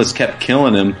Nameless kept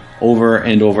killing him over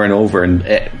and over and over, and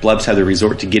Bleps had to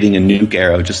resort to getting a nuke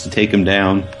arrow just to take him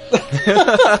down.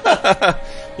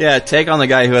 Yeah, take on the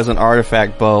guy who has an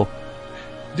artifact bow.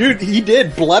 Dude, he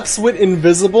did. Bleps went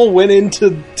invisible, went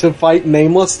into to fight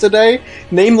Nameless today.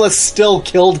 Nameless still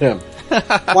killed him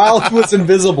while he was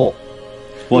invisible.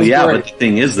 Well, yeah, great. But the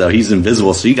thing is, though, he's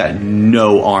invisible, so you got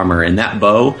no armor. And that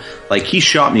bow, like, he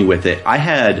shot me with it. I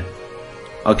had,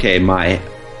 my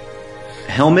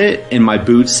helmet and my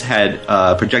boots had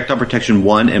projectile protection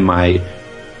 1, and my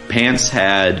pants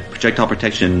had projectile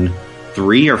protection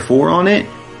 3 or 4 on it,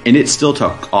 and it still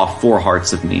took off 4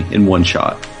 hearts of me in one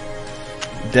shot.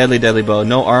 Deadly, deadly bow.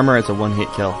 No armor, it's a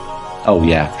one-hit kill. Oh,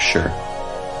 yeah, for sure.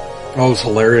 Oh, it was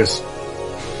hilarious.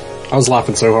 I was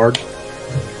laughing so hard.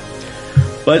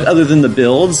 But other than the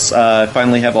builds, I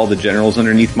finally have all the generals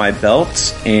underneath my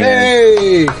belt. And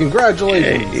hey,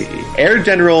 congratulations. Air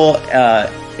General,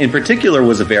 in particular,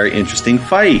 was a very interesting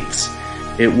fight.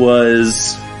 It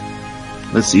was...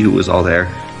 Let's see who was all there.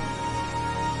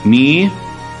 Me,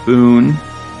 Boone,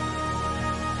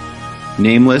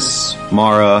 Nameless,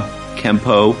 Mara,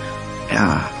 Kempo,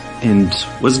 and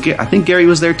I think Gary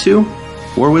was there too?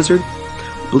 War Wizard?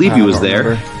 I believe he was there.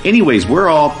 Remember. Anyways, we're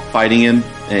all fighting him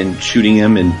and shooting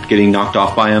him and getting knocked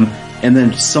off by him, and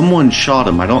then someone shot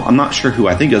him. I'm not sure who.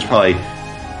 I think it was probably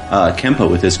Kempo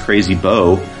with his crazy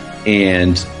bow,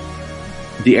 and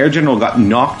the Air General got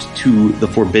knocked to the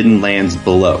Forbidden Lands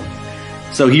below.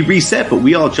 So he reset, but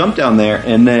we all jumped down there,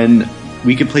 and then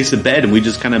we could place a bed, and we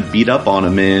just kind of beat up on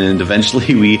him, and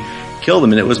eventually we killed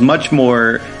him. And it was much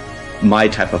more my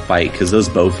type of fight, because those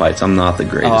bow fights, I'm not the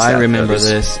greatest. Oh, I remember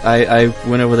this. I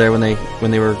went over there when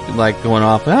they were like going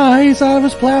off. He's out of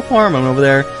his platform. I went over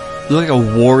there. It was like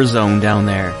a war zone down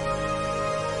there,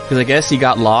 because I guess he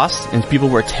got lost, and people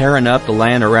were tearing up the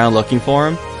land around looking for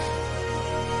him.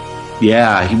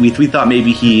 Yeah, we thought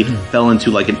maybe he fell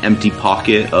into like an empty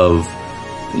pocket of,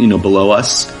 below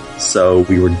us. So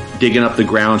we were digging up the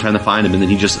ground trying to find him, and then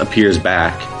he just appears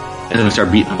back, and then we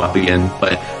start beating him up again.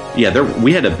 But yeah,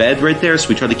 we had a bed right there, so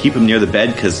we tried to keep him near the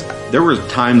bed, because there were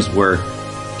times where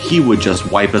he would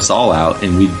just wipe us all out,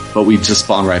 but we'd just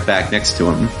spawn right back next to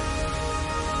him.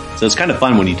 So it's kind of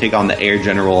fun when you take on the Air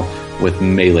General with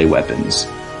melee weapons.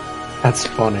 That's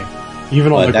funny.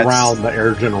 Even on the ground, the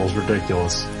Air General is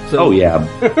ridiculous. Oh, yeah.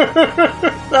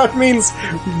 That means,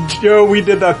 Joe, we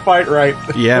did that fight right.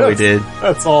 Yeah, we did.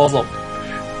 That's awesome.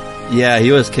 Yeah,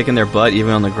 he was kicking their butt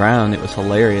even on the ground. It was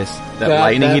hilarious. That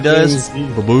lightning he does,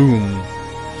 boom.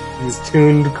 He's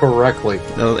tuned correctly.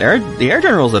 The Air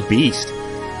General's a beast.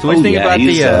 So what do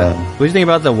you think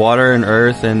about the Water and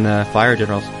Earth and Fire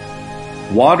Generals?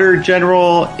 Water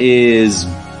General is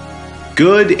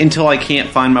good until I can't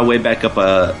find my way back up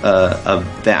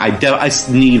I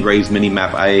need Ray's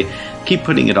mini-map. I keep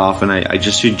putting it off, and I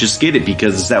just should just get it,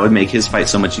 because that would make his fight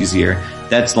so much easier.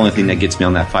 That's the only thing that gets me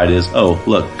on that fight is,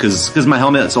 look, because my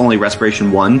helmet's only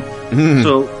Respiration 1.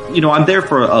 So, I'm there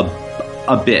for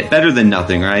a bit. Better than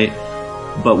nothing, right?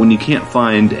 But when you can't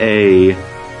find the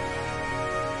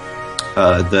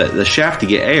shaft to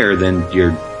get air, then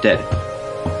you're dead.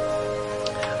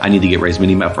 I need to get Ray's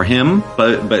mini-map for him,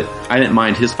 but I didn't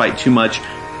mind his fight too much.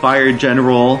 Fire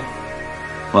General,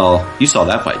 well, you saw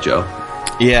that fight, Joe.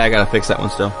 Yeah, I gotta fix that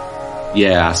one still.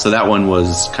 Yeah, so that one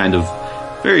was kind of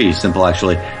very simple,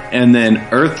 actually. And then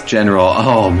Earth General,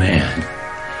 oh man.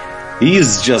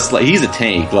 He's a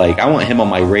tank. Like, I want him on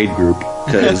my raid group,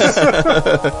 because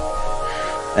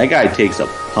that guy takes a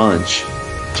punch.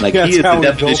 Like, he is the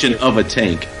definition of a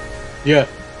tank. Yeah.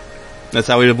 That's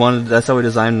how we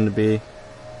designed him to be.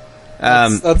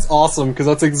 That's awesome, because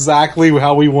that's exactly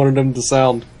how we wanted him to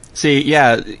sound. See,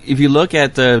 yeah, if you look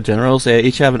at the generals, they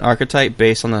each have an archetype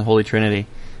based on the Holy Trinity.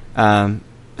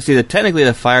 Technically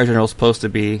the Fire General is supposed to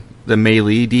be the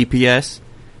melee DPS,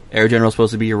 Air General is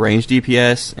supposed to be your range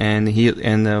DPS, and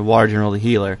the Water General the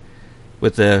healer,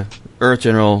 with the Earth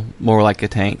General more like a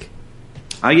tank.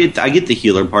 I get the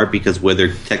healer part, because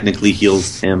Wither technically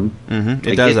heals him. Mm-hmm.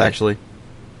 It does, actually.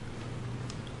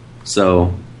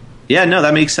 So, yeah, no,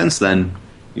 that makes sense then.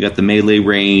 You got the melee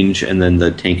range, and then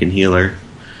the tank and healer.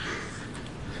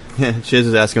 Chiz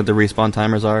is asking what the respawn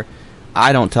timers are.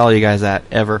 I don't tell you guys that,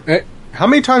 ever. How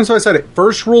many times have I said it?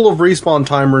 First rule of respawn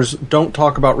timers, don't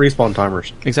talk about respawn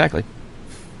timers. Exactly.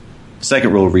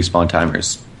 Second rule of respawn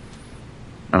timers.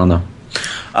 I don't know.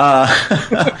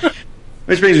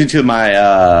 Which brings me to my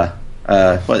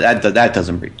well, that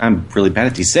doesn't. I'm really bad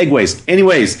at these segues.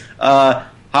 Anyways,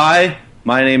 hi,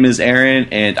 my name is Aaron,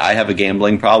 and I have a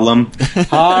gambling problem.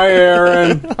 Hi,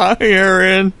 Aaron. Hi,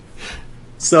 Aaron.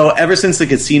 So ever since the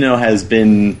casino has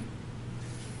been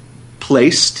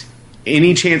placed,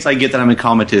 any chance I get that I'm in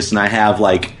Comatose and I have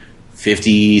like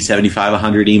 50, 75,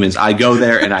 100 demons, I go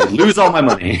there and I lose all my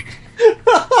money.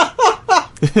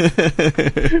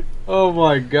 Oh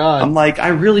my god. I'm like, I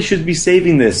really should be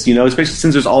saving this, especially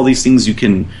since there's all these things you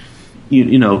can,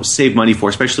 save money for,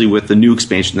 especially with the new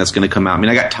expansion that's going to come out. I mean,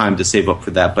 I got time to save up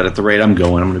for that, but at the rate I'm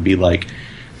going, I'm going to be like,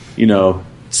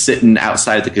 sitting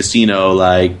outside the casino,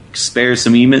 like, spare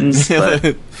some emons.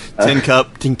 But, Tin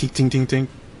cup, tink, tink, tink, tink, tink.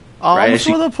 Right, Alms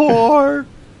for the poor.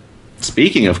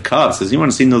 Speaking of cups, has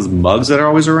anyone seen those mugs that are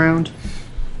always around?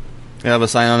 I have a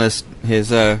sign on his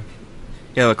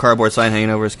you have a cardboard sign hanging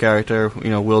over his character,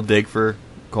 will dig for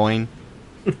coin.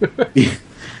 I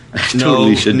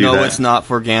totally should do that. No, it's not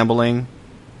for gambling.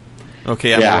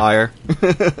 Okay, I'm a liar.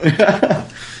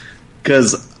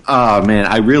 Because, oh man,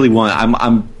 I really want,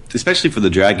 I'm especially for the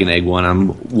Dragon Egg one,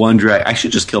 I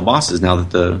should just kill bosses now that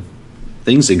the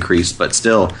things increased, but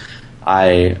still,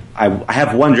 I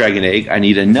have one Dragon Egg, I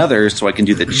need another so I can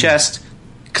do the chest,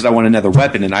 because I want another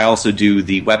weapon, and I also do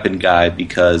the weapon guy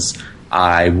because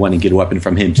I want to get a weapon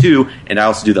from him too, and I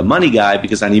also do the money guy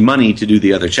because I need money to do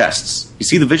the other chests. You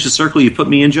see the vicious circle you put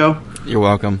me in, Joe? You're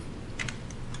welcome.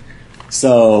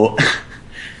 So,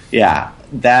 yeah,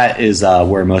 that is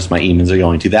where most of my emons are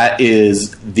going to. That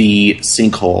is the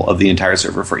sinkhole of the entire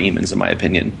server for emons, in my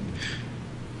opinion.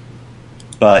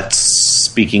 But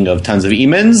speaking of tons of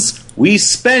emons, we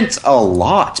spent a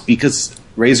lot because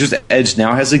Razor's Edge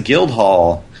now has a guild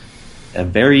hall. A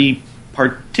very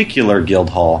particular guild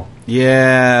hall.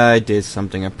 Yeah, I did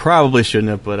something I probably shouldn't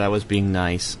have, but I was being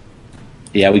nice.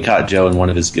 Yeah, we caught Joe in one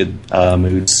of his good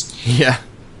moods. Yeah.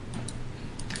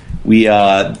 We,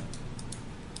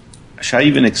 should I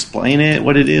even explain it,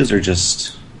 what it is, or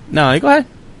just... No, go ahead.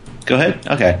 Go ahead?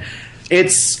 Okay.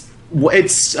 It's what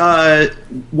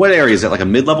area is it, like a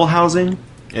mid-level housing?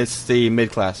 It's the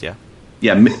mid-class, yeah.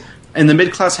 Yeah, in the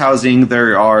mid-class housing,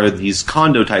 there are these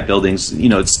condo-type buildings.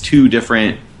 It's two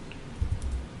different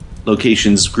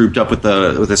locations grouped up with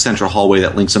a central hallway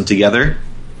that links them together.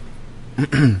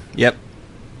 Yep.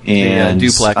 And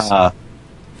duplex.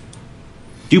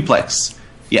 Duplex,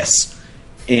 yes.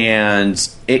 And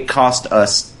it cost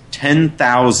us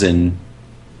 10,000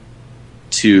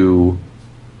 to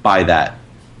buy that.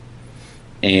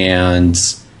 And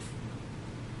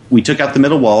we took out the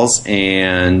middle walls,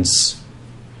 and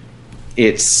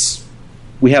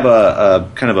we have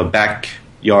a kind of a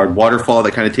backyard waterfall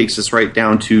that kind of takes us right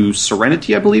down to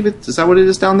Serenity, I believe it is. That what it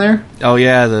is down there? Oh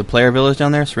yeah, the player village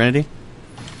down there, Serenity.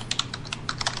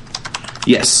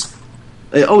 Yes.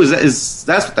 Oh, that's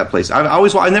what that place?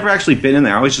 I've never actually been in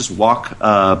there. I always just walk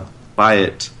by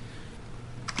it.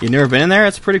 You've never been in there?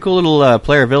 It's a pretty cool little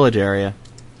player village area.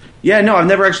 Yeah, no, I've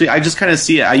never actually. I just kind of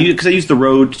see it. Because I use the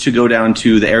road to go down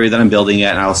to the area that I'm building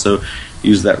at, and I also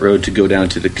use that road to go down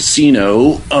to the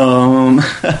casino.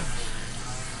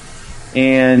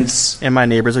 And my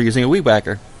neighbors are using a weed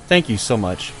whacker. Thank you so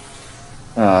much.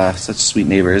 Such sweet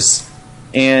neighbors.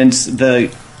 And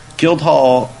the guild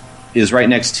hall is right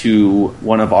next to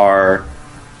one of our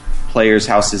players'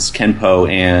 houses, Kenpo,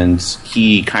 and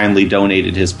he kindly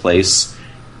donated his place,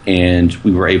 and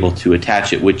we were able to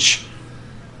attach it, which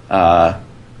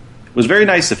was very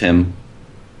nice of him.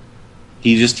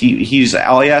 He's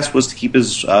all he asked was to keep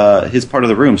his part of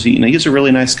the room. So he's a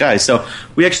really nice guy. So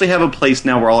we actually have a place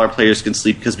now where all our players can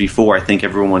sleep, because before I think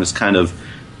everyone is kind of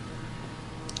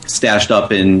stashed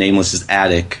up in Nameless's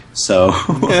attic. So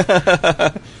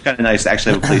kind of nice to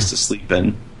actually have a place to sleep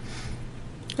in.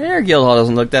 Our guild hall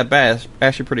doesn't look that bad. It's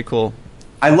actually pretty cool.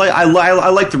 I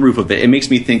like the roof of it. It makes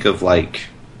me think of like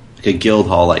a guild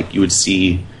hall, like you would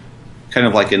see, kind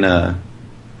of like in a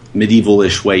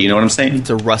medieval-ish way. You know what I'm saying?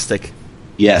 It's a rustic.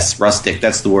 Yes, rustic.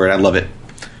 That's the word. I love it.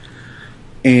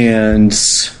 And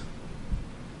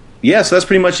yeah, so that's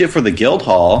pretty much it for the guild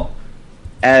hall.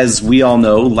 As we all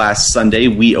know, last Sunday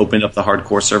we opened up the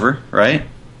hardcore server, right?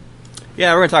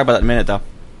 Yeah, we're going to talk about that in a minute, though.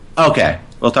 Okay.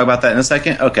 We'll talk about that in a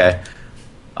second? Okay.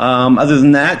 Other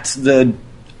than that,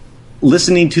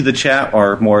 listening to the chat,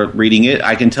 or more reading it,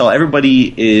 I can tell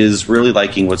everybody is really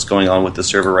liking what's going on with the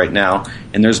server right now.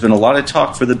 And there's been a lot of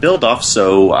talk for the build-off,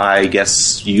 so I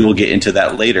guess you'll get into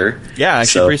that later. Yeah,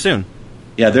 actually pretty soon.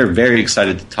 Yeah, they're very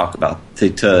excited to talk about,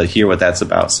 to hear what that's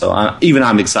about. So even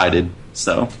I'm excited.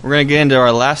 So we're going to get into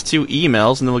our last two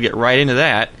emails, and then we'll get right into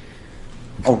that.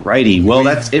 Alrighty. Well,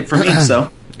 that's it for me.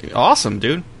 So awesome,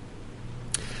 dude.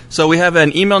 So we have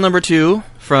an email number 2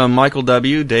 from Michael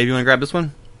W. Dave, you want to grab this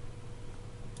one?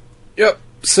 Yep.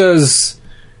 Says,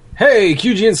 hey,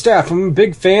 QG and staff, I'm a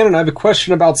big fan and I have a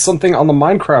question about something on the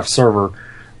Minecraft server.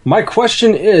 My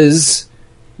question is,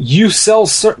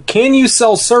 can you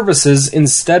sell services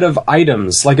instead of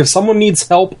items? Like if someone needs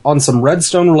help on some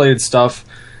redstone related stuff,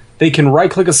 they can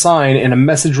right-click a sign and a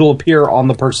message will appear on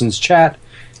the person's chat,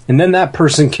 and then that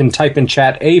person can type in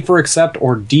chat A for accept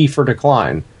or D for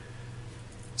decline.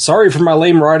 Sorry for my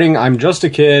lame writing, I'm just a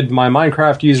kid. My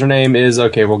Minecraft username is...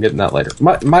 Okay, we'll get in that later.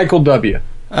 Michael W.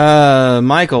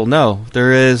 Michael, no.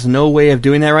 There is no way of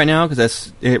doing that right now,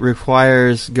 because it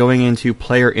requires going into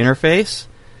player interface,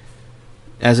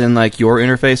 as in, like, your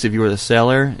interface if you were the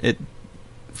seller.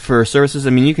 For services, I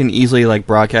mean, you can easily, like,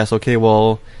 broadcast, okay,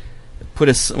 well... you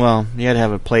had to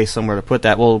have a place somewhere to put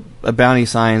that. Well, a bounty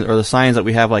sign, or the signs that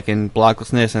we have, like, in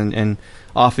Blocklessness, and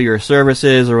offer your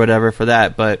services or whatever for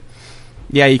that, but...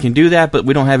 Yeah, you can do that, but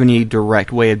we don't have any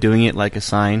direct way of doing it like a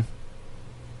sign.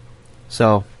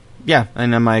 So, yeah,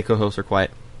 and then my co-hosts are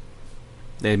quiet.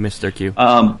 They missed their cue.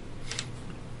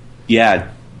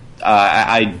 Yeah,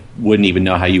 I wouldn't even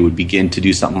know how you would begin to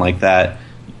do something like that.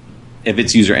 If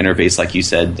it's user interface, like you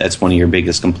said, that's one of your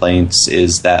biggest complaints,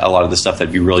 is that a lot of the stuff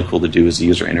that'd be really cool to do is the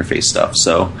user interface stuff.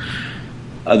 So,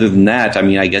 other than that, I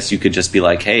mean, I guess you could just be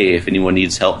like, hey, if anyone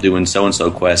needs help doing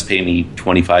so-and-so quest, pay me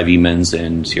 25 emins,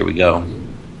 and here we go.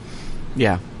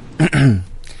 Yeah.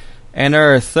 And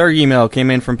our third email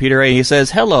came in from Peter A. He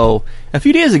says, hello. A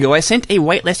few days ago, I sent a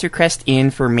whitelist request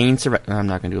in for main survival... I'm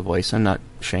not going to do a voice. I'm not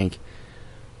Shank.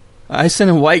 I sent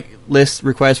a whitelist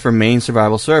request for main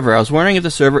survival server. I was wondering if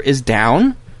the server is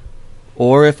down,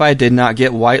 or if I did not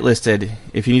get whitelisted.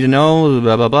 If you need to know,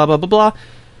 blah, blah, blah, blah, blah, blah.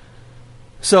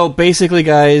 So basically,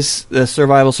 guys, the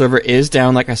survival server is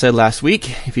down, like I said last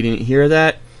week. If you didn't hear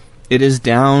that, it is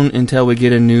down until we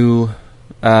get a new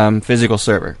physical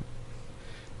server.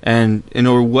 And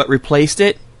what replaced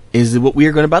it is what we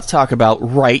are going to talk about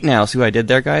right now. See what I did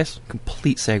there, guys?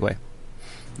 Complete segue.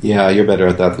 Yeah, you're better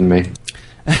at that than me.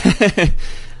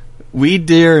 We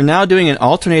are now doing an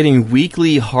alternating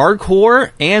weekly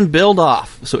hardcore and build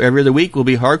off. So every other week will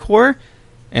be hardcore,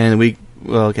 and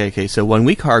so 1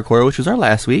 week hardcore, which was our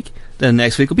last week. Then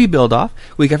next week will be build off.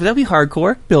 Week after that will be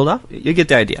hardcore, build off. You get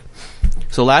the idea.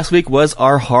 So last week was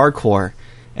our hardcore,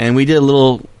 and we did a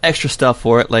little extra stuff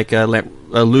for it, like a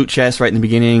loot chest right in the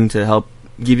beginning to help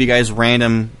give you guys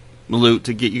random loot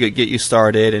to get you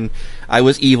started. And I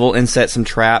was evil and set some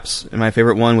traps. And my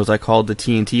favorite one was I called the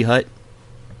TNT hut.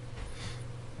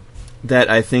 That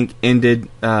I think ended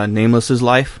Nameless's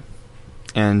life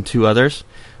and 2 others.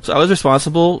 So I was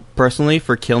responsible, personally,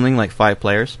 for killing like 5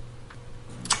 players.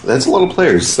 That's a lot of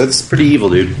players. That's pretty evil,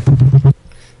 dude.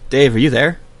 Dave, are you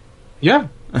there? Yeah.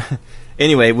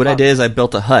 Anyway, what I did is I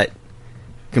built a hut,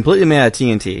 completely made out of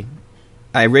TNT.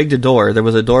 I rigged a door. There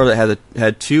was a door that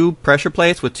had 2 pressure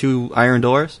plates with 2 iron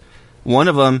doors. One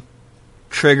of them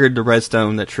triggered the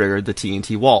redstone that triggered the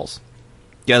TNT walls.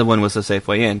 The other one was the safe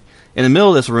way in. In the middle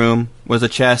of this room was a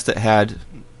chest that had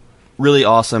really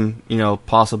awesome,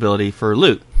 possibility for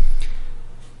loot.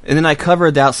 And then I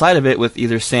covered the outside of it with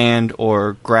either sand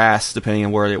or grass, depending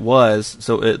on where it was.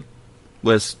 So I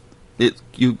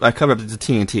covered it with the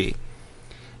TNT.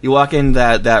 You walk in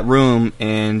that room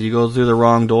and you go through the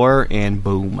wrong door and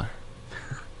boom.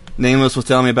 Nameless was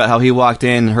telling me about how he walked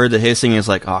in and heard the hissing and was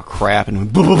like, oh crap,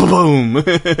 and boom, boom, boom,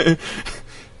 boom.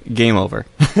 Game over.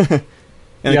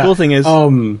 And the cool thing is...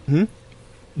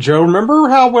 Joe, remember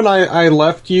how when I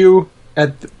left you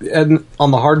on the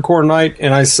hardcore night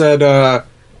and I said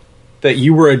that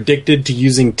you were addicted to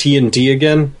using TNT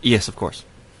again? Yes, of course.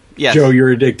 Yes. Joe, you're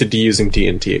addicted to using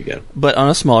TNT again. But on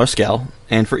a smaller scale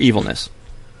and for evilness.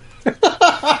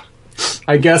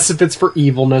 I guess if it's for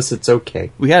evilness, it's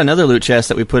okay. We had another loot chest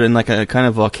that we put in like a kind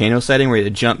of volcano setting where you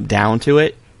had to jump down to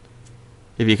it.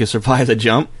 If you could survive the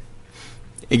jump,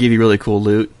 it gave you really cool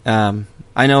loot.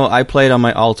 I know I played on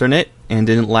my alternate and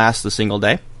didn't last a single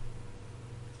day.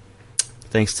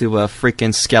 Thanks to a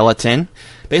freaking skeleton.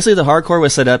 Basically, the hardcore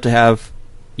was set up to have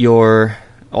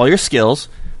all your skills,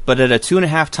 but at a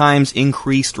 2.5 times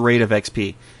increased rate of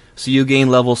XP. So you gain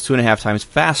levels 2.5 times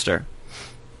faster.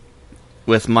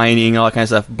 With mining, all that kind of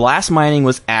stuff. Blast mining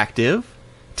was active.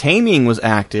 Taming was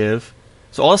active.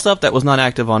 So all the stuff that was not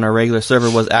active on our regular server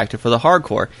was active for the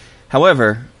hardcore.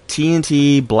 However,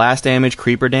 TNT, blast damage,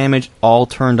 creeper damage, all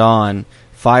turned on.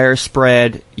 Fire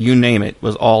spread, you name it,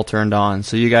 was all turned on.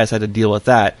 So you guys had to deal with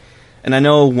that. And I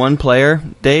know one player,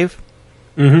 Dave,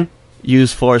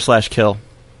 used /kill.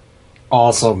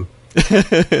 Awesome.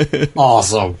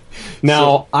 Awesome.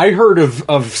 Now, I heard of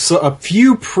a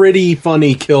few pretty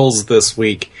funny kills this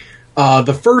week.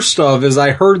 The first of is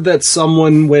I heard that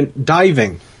someone went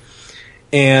diving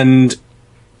and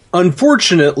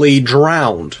unfortunately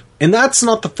drowned. And that's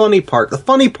not the funny part. The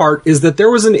funny part is that there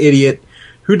was an idiot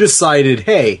who decided,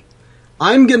 hey,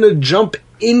 I'm going to jump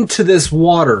into this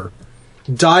water,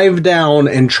 dive down,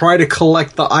 and try to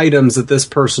collect the items that this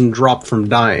person dropped from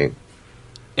dying.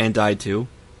 And died too.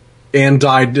 And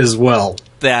died as well.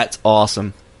 That's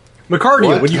awesome.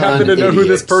 McCarty, would you happen to know who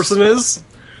this person is?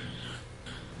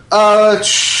 Yeah,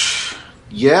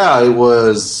 it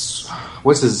was...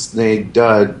 What's his name?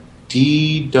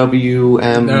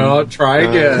 DWM. No, try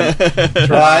again.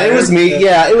 It was me.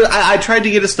 Yeah, it was. I tried to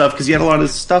get his stuff because he had a lot of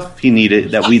stuff he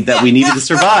needed that we needed to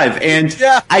survive, and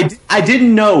Yeah. I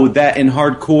didn't know that in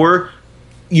hardcore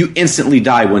you instantly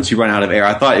die once you run out of air.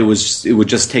 I thought it would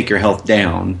just take your health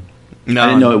down. No, I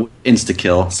didn't know it would insta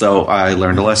kill, so I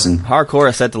learned a lesson. Hardcore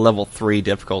is set to level 3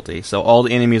 difficulty, so all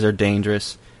the enemies are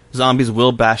dangerous. Zombies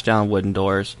will bash down wooden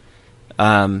doors.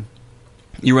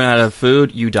 You run out of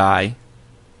food, you die.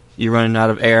 You run out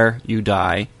of air, you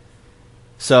die.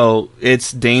 So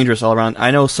it's dangerous all around. I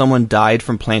know someone died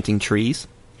from planting trees.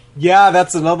 Yeah,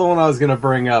 that's another one I was going to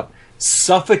bring up.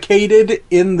 Suffocated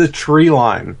in the tree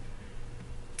line.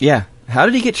 Yeah. How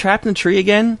did he get trapped in the tree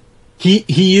again? He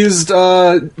used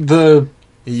the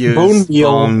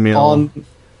bone meal on...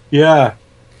 Yeah.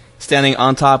 Standing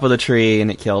on top of the tree, and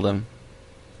it killed him.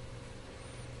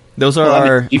 Those are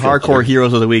our hardcore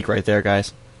heroes of the week right there,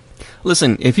 guys.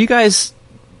 Listen, if you guys...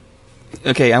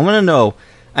 Okay, I want to know...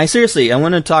 I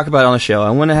want to talk about it on the show.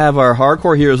 I want to have our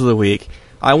hardcore heroes of the week.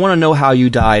 I want to know how you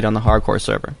died on the hardcore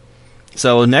server.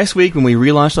 So next week, when we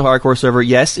relaunch the hardcore server,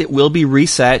 yes, it will be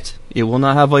reset. It will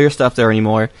not have all your stuff there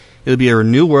anymore. It'll be a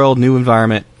new world, new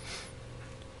environment,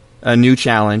 a new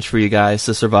challenge for you guys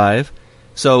to survive.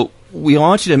 So we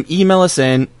want you to email us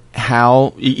in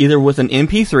how, either with an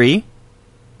MP3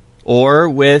 or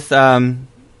with...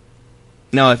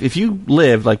 Now, if you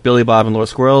lived like Billy Bob and Lord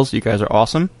Squirrels, you guys are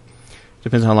awesome.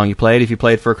 Depends on how long you played. If you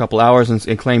played for a couple hours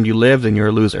and claimed you lived, then you're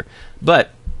a loser. But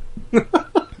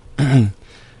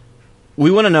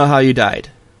we want to know how you died.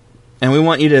 And we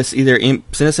want you to either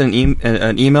send us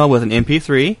an email with an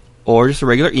MP3 or just a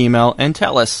regular email and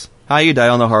tell us how you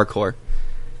died on the hardcore.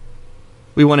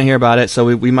 We want to hear about it,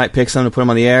 so we might pick some to put them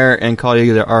on the air and call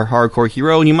you our hardcore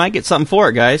hero, and you might get something for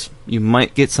it, guys. You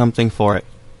might get something for it.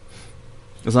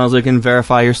 As long as we can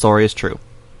verify your story is true.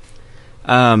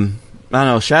 I don't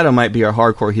know, Shadow might be our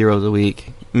hardcore hero of the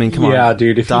week. I mean, come on. Yeah,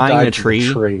 dude, if dying he died in a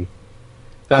tree.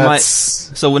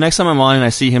 That's... So next time I'm on and I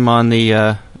see him on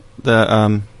our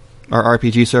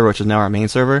RPG server, which is now our main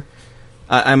server,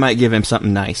 I might give him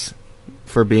something nice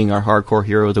for being our hardcore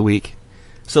hero of the week.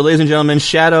 So, ladies and gentlemen,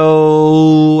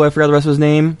 Shadow... I forgot the rest of his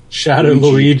name. Shadow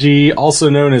Luigi, also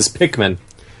known as Pikmin.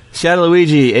 Shadow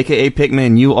Luigi, a.k.a.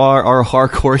 Pikmin, you are our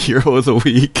hardcore hero of the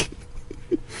week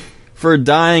for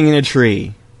dying in a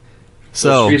tree. So,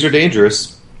 those trees are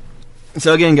dangerous.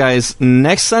 So again, guys,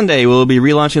 next Sunday we'll be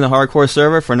relaunching the hardcore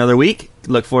server for another week.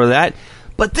 Look forward to that.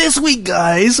 But this week,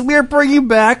 guys, we're bringing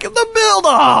back the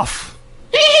build-off.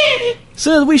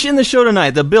 So as we end the show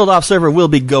tonight, the build-off server will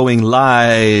be going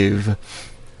live.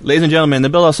 Ladies and gentlemen, the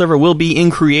build-off server will be in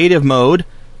creative mode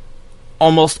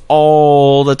almost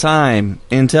all the time,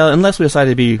 unless we decide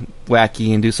to be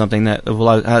wacky and do something that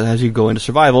has you go into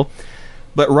survival.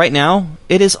 But right now,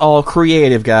 it is all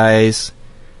creative, guys.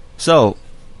 So,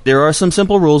 there are some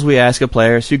simple rules we ask of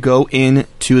players who go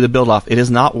into the build-off. It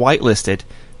is not whitelisted.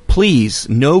 Please,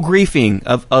 no griefing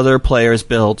of other players'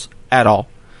 builds at all.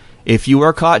 If you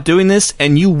are caught doing this,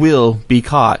 and you will be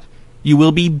caught, you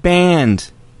will be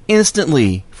banned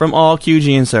instantly from all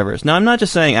QGN servers. Now, I'm not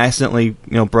just saying accidentally,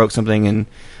 broke something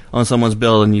on someone's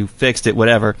build and you fixed it,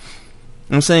 whatever.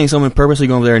 I'm saying someone purposely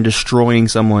going over there and destroying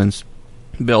someone's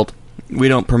build. We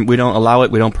don't allow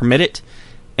it. We don't permit it,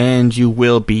 and you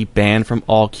will be banned from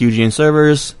all QGN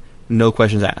servers. No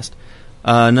questions asked.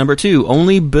 Number 2,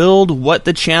 only build what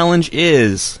the challenge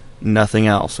is. Nothing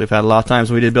else. We've had a lot of times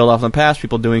when we did build off in the past,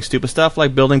 people doing stupid stuff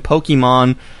like building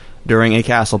Pokemon during a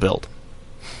castle build.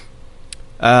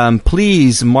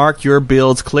 Please mark your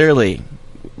builds clearly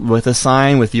with a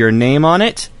sign with your name on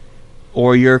it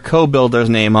or your co-builder's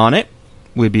name on it.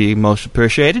 Would be most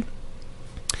appreciated.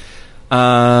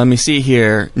 Let me see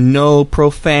here. No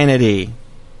profanity.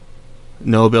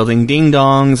 No building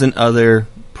ding-dongs and other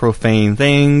profane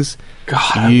things. God,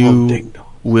 I love ding-dong.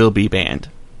 Will be banned.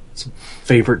 It's my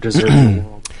favorite dessert in the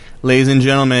world. Ladies and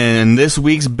gentlemen, this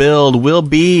week's build will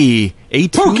be a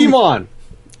Pokemon!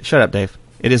 Shut up, Dave.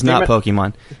 It is not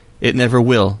Pokemon. It never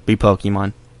will be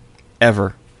Pokemon.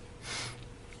 ever.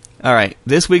 Alright,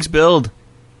 this week's build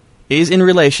is in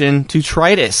relation to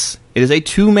Tritis. It is a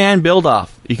 2-man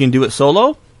build-off. You can do it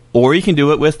solo, or you can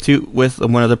do it with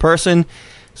one other person.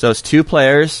 So it's 2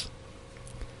 players.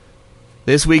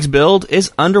 This week's build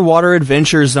is Underwater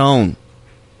Adventure Zone.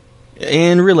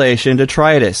 In relation to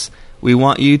Tritis, we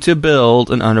want you to build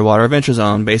an underwater adventure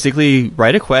zone. Basically,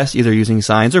 write a quest either using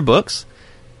signs or books,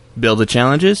 build the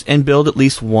challenges, and build at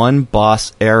least one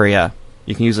boss area.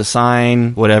 You can use a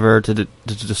sign, whatever, to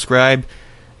describe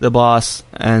the boss,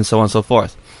 and so on and so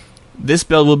forth. This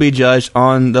build will be judged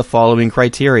on the following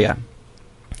criteria.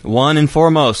 1 and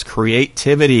foremost,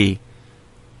 creativity.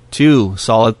 2,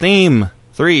 solid theme.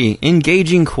 3,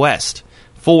 engaging quest.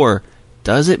 4,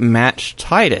 does it match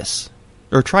Tritis?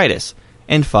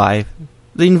 And 5,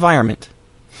 the environment.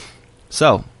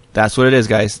 So, that's what it is,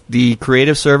 guys. The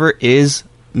creative server is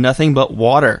nothing but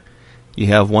water. You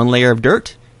have 1 layer of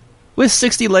dirt with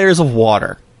 60 layers of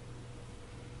water.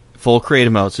 Full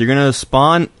creative mode. So you're going to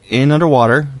spawn in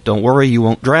underwater. Don't worry, you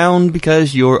won't drown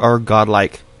because you are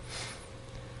godlike.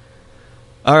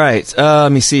 Alright,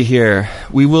 let me see here.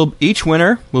 Each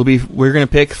winner we're going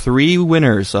to pick 3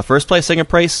 winners. First place, second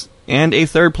place, and a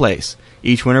third place.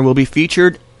 Each winner will be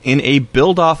featured in a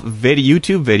build-off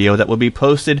YouTube video that will be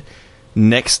posted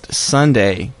next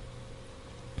Sunday.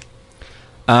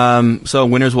 So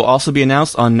winners will also be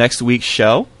announced on next week's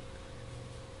show.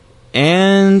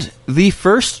 And the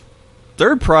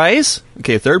third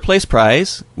place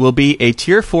prize will be a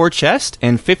tier 4 chest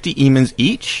and 50 emons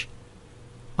each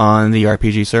on the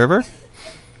RPG server.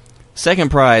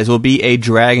 Second prize will be a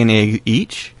dragon egg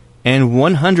each and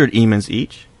 100 emons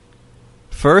each.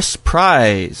 First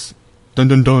prize, dun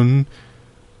dun dun,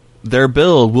 their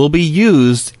build will be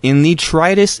used in the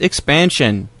Tritis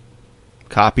expansion.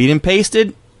 Copied and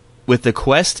pasted with the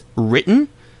quest written,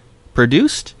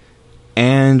 produced,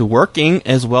 and working,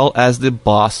 as well as the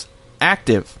boss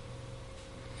active.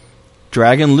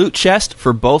 Dragon loot chest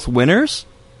for both winners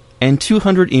and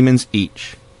 200 emons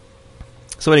each.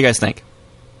 So what do you guys think?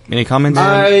 Any comments?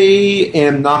 I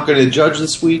am not going to judge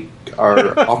this week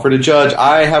or offer to judge.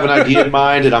 I have an idea in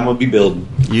mind and I'm going to be building.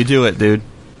 You do it, dude.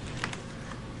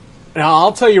 Now,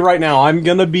 I'll tell you right now, I'm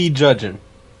going to be judging.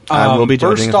 I will be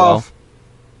judging as well. First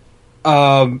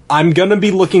off, I'm going to be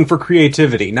looking for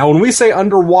creativity. Now, when we say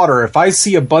underwater, if I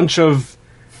see a bunch of,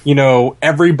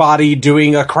 everybody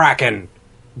doing a kraken,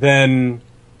 then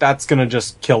that's going to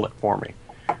just kill it for me.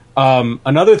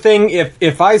 Another thing,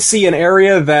 if I see an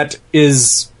area that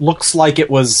looks like it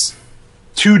was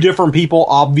 2 different people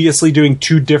obviously doing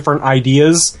 2 different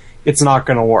ideas, it's not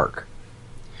going to work.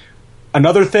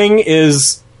 Another thing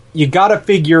is, you gotta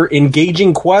figure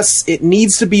engaging quests, it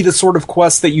needs to be the sort of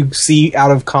quest that you see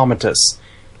out of Comatose.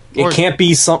 It can't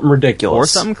be something ridiculous. Or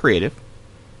something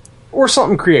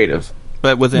creative.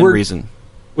 But within reason.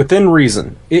 Within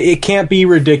reason. It can't be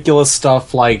ridiculous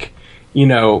stuff like,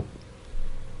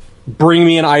 bring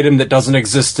me an item that doesn't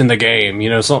exist in the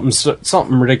game.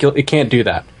 Something ridiculous. It can't do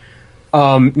that.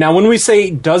 Now, when we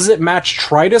say, does it match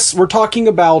Tritis, we're talking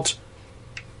about,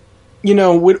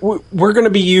 we're going to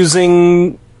be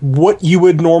using what you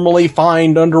would normally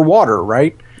find underwater,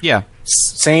 right? Yeah.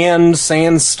 Sand,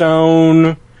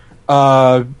 sandstone,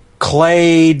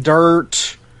 clay,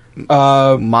 dirt,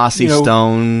 mossy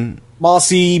stone.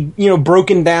 Mossy,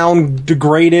 broken down,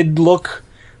 degraded look.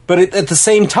 But at the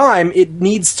same time, it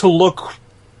needs to look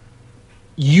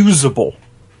usable.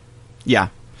 Yeah.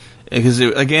 Because,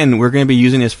 again, we're going to be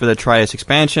using this for the Tritis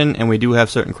expansion, and we do have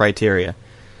certain criteria.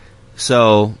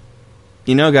 So,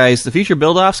 guys, the future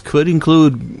build-offs could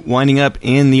include winding up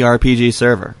in the RPG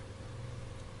server.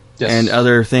 Yes. And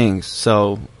other things.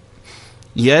 So,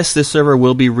 yes, this server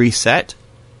will be reset,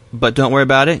 but don't worry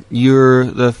about it.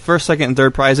 The first, second, and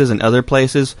third prizes in other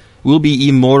places will be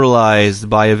immortalized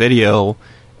by a video,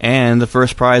 and the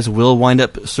first prize will wind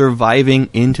up surviving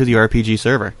into the RPG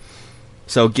server.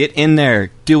 So get in there.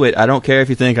 Do it. I don't care if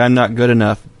you think I'm not good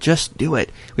enough. Just do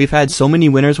it. We've had so many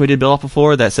winners we did build off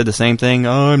before that said the same thing.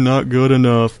 Oh, I'm not good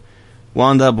enough.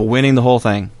 Wound up winning the whole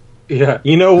thing. Yeah.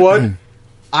 You know what?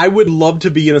 I would love to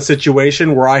be in a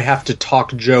situation where I have to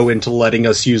talk Joe into letting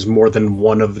us use more than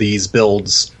one of these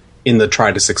builds in the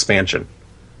Tritis expansion.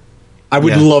 I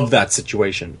would love that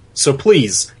situation. So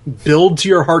please, build to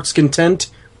your heart's content.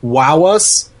 Wow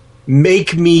us.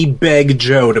 Make me beg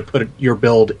Joe to put your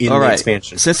build in the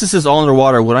expansion. Since this is all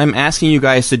underwater, what I'm asking you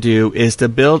guys to do is to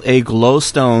build a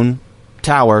glowstone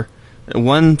tower,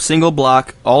 one single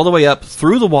block, all the way up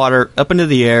through the water, up into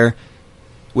the air,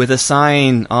 with a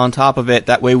sign on top of it.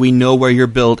 That way we know where your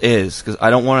build is. Because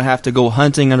I don't want to have to go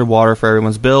hunting underwater for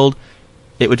everyone's build.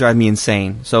 It would drive me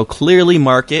insane. So clearly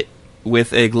mark it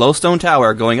with a glowstone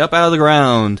tower going up out of the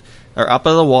ground, or up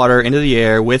out of the water into the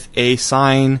air, with a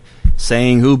sign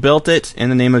saying who built it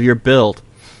and the name of your build.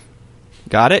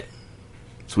 Got it?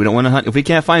 So we don't want to hunt. If we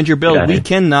can't find your build, we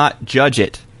cannot judge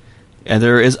it. And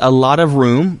there is a lot of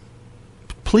room.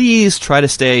 Please try to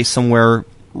stay somewhere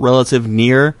relative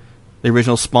near the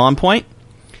original spawn point.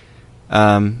 We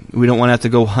don't want to have to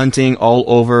go hunting all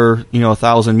over,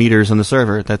 1,000 meters on the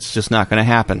server. That's just not going to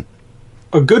happen.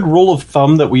 A good rule of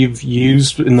thumb that we've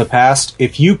used in the past,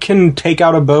 if you can take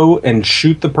out a bow and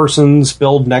shoot the person's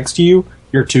build next to you,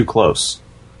 you're too close.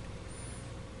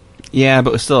 Yeah,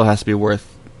 but it still has to be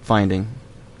worth finding.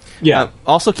 Yeah.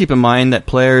 Also keep in mind that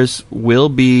players will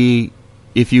be,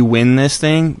 if you win this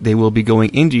thing, they will be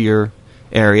going into your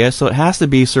area, so it has to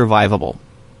be survivable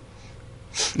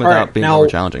without being more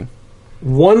challenging.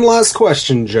 One last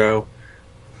question, Joe.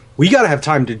 We got to have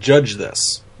time to judge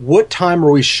this. What time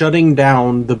are we shutting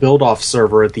down the build-off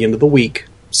server at the end of the week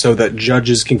so that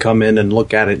judges can come in and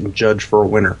look at it and judge for a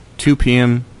winner? 2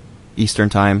 p.m. Eastern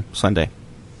Time, Sunday.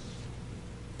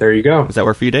 There you go. Does that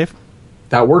work for you, Dave?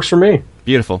 That works for me.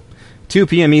 Beautiful. 2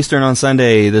 p.m. Eastern on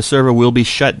Sunday, the server will be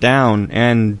shut down,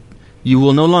 and you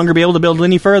will no longer be able to build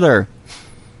any further.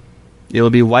 It will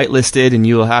be whitelisted, and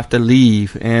you will have to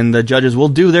leave, and the judges will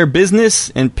do their business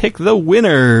and pick the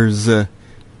winners. All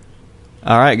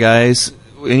right, guys.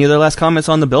 Any other last comments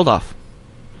on the build-off?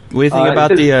 What do you think about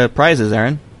the prizes,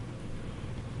 Aaron?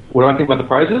 What do I think about the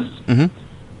prizes? Mm-hmm.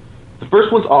 The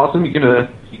first one's awesome.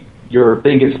 Your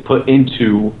thing gets put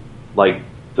into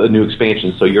the new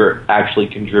expansion, so you're actually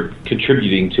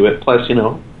contributing to it. Plus,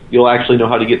 you'll actually know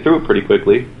how to get through it pretty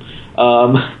quickly.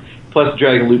 Plus,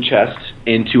 Dragon Loot Chest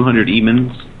and 200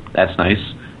 emons. That's nice.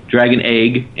 Dragon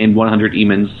Egg and 100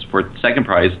 emons for second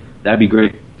prize. That'd be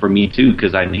great for me, too,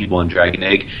 because I need one Dragon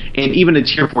Egg. And even a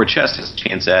Tier 4 chest has a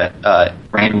chance at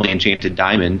randomly enchanted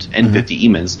diamond and 50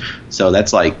 emons. So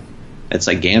that's like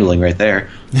gambling right there.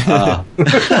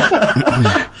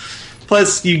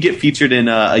 Plus, you get featured in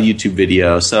a YouTube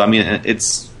video. So, I mean,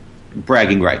 it's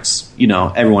bragging rights.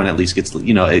 Everyone at least gets,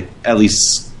 at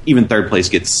least even third place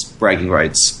gets bragging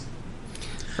rights.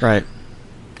 Right.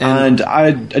 And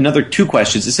another 2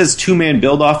 questions. It says 2-man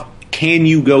build-off. Can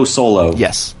you go solo?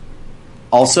 Yes.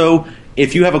 Also,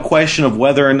 if you have a question of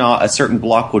whether or not a certain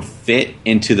block would fit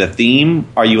into the theme,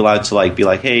 are you allowed to be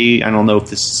like, hey, I don't know if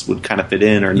this would kind of fit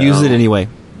in or no? Use it anyway.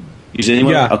 Use it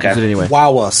anyway? Yeah. Okay. Use it anyway.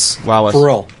 Wow us. Wow us. For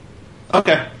real.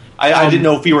 Okay. I didn't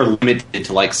know if you were limited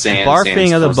to sand.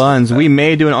 Barfing of the buns. We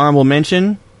may do an honorable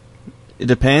mention. It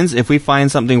depends. If we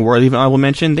find something worthy of an honorable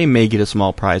mention, they may get a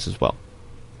small prize as well.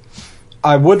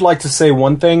 I would like to say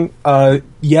one thing.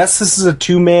 Yes, this is a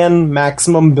 2-man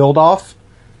maximum build-off,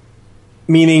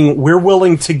 meaning we're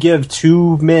willing to give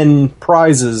 2 men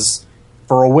prizes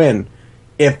for a win.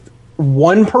 If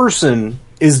one person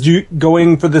is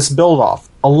going for this build-off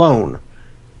alone,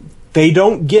 they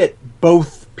don't get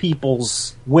both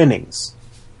people's winnings.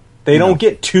 They don't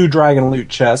get 2 Dragon Loot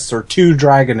Chests or 2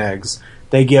 Dragon Eggs.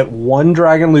 They get 1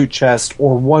 Dragon Loot Chest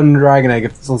or 1 Dragon Egg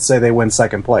if, let's say, they win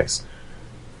second place.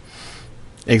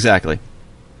 Exactly.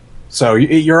 So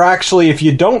you're actually, if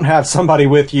you don't have somebody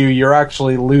with you, you're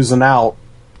actually losing out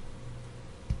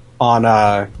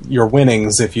on your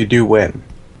winnings if you do win.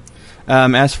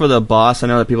 As for the boss, I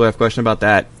know that people have questions about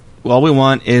that. All we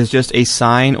want is just a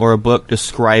sign or a book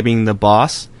describing the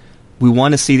boss. We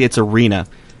want to see its arena.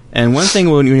 And one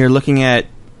thing when you're looking at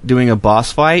doing a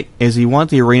boss fight is you want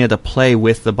the arena to play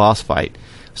with the boss fight.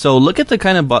 So look at the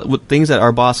kind of things that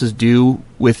our bosses do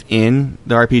within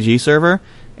the RPG server,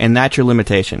 and that's your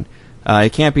limitation.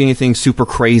 It can't be anything super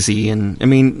crazy.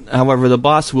 And however, the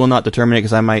boss will not determine it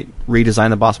because I might redesign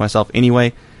the boss myself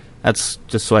anyway. That's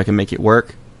just so I can make it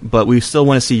work. But we still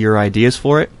want to see your ideas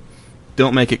for it.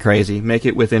 Don't make it crazy. Make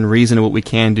it within reason of what we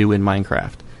can do in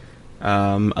Minecraft.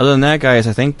 Other than that, guys,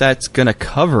 I think that's going to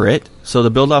cover it. So the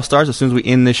build-off starts as soon as we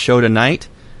end this show tonight.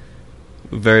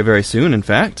 Very, very soon, in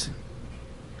fact.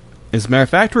 As a matter of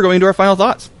fact, we're going to our final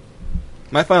thoughts.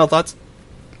 My final thoughts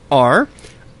are,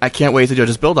 I can't wait to judge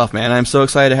this build-off, man. I'm so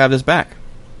excited to have this back.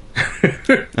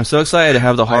 I'm so excited to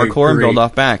have the hardcore and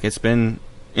build-off back. It's been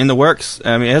in the works.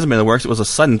 I mean, it hasn't been in the works. It was a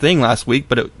sudden thing last week,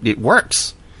 but it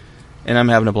works. And I'm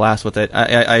having a blast with it.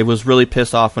 I was really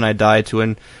pissed off when I died to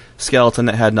a skeleton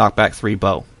that had knockback 3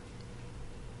 bow.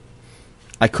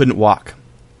 I couldn't walk.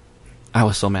 I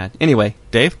was so mad. Anyway,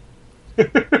 Dave?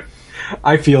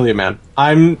 I feel you, man.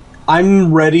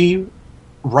 I'm ready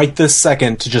right this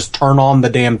second to just turn on the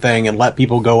damn thing and let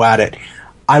people go at it.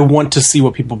 I want to see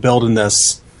what people build in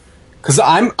this. Because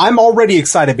I'm already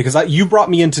excited because you brought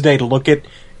me in today to look at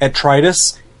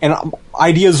Tritis, and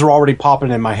ideas are already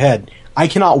popping in my head. I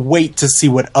cannot wait to see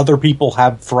what other people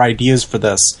have for ideas for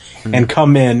this and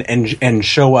come in and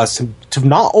show us to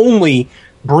not only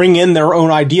bring in their own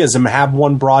ideas and have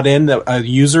one brought in that a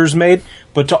user's made,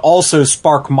 but to also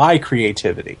spark my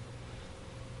creativity.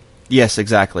 Yes,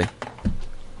 exactly.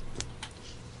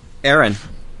 Aaron.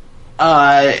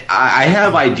 I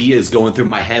have ideas going through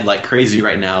my head like crazy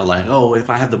right now. Like, oh,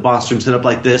 if I have the boss room set up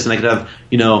like this, and I could have,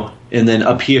 and then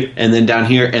up here, and then down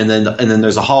here, and then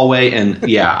there's a hallway, and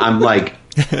yeah, I'm like,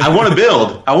 I want to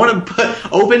build. I want to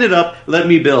open it up. Let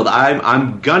me build.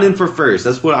 I'm gunning for first.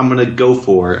 That's what I'm gonna go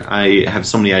for. I have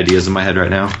so many ideas in my head right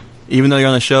now. Even though you're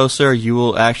on the show, sir, you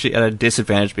will actually at a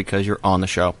disadvantage because you're on the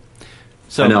show.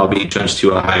 So I know I'll be judged to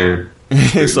a higher.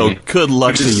 So good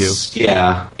luck to you.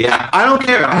 Yeah. I don't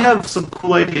care. I have some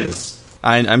cool ideas.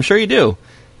 I'm sure you do.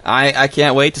 I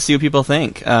can't wait to see what people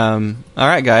think. All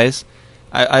right, guys.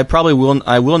 I probably will.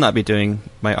 I will not be doing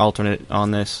my alternate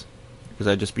on this because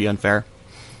that'd just be unfair.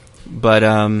 But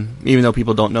even though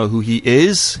people don't know who he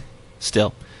is,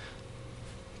 still.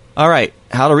 All right.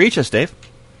 How to reach us, Dave?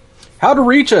 How to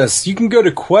reach us? You can go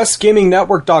to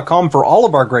questgamingnetwork.com for all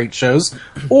of our great shows,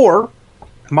 or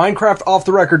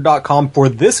MinecraftOffTheRecord.com for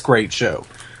this great show.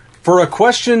 For a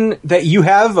question that you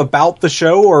have about the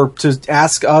show or to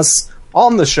ask us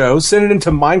on the show, send it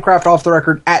into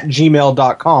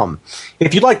MinecraftOffTheRecord@gmail.com.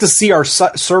 If you'd like to see our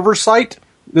server site,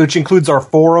 which includes our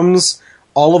forums,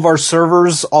 all of our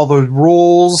servers, all the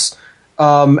rules,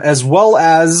 as well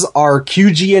as our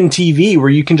QGN TV, where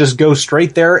you can just go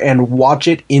straight there and watch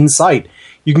it in sight.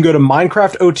 You can go to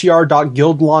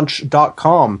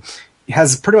MinecraftOTR.guildlaunch.com. It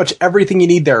has pretty much everything you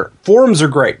need there. Forums are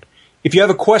great. If you have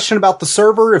a question about the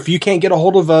server, if you can't get a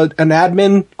hold of an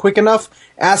admin quick enough,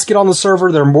 ask it on the server.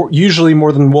 They're usually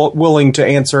more than willing to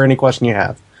answer any question you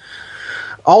have.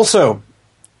 Also,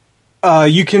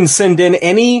 you can send in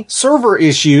any server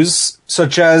issues,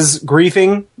 such as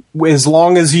griefing, as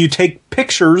long as you take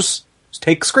pictures,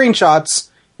 take screenshots.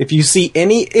 If you see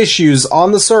any issues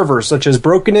on the server, such as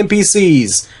broken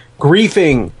NPCs,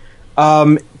 griefing,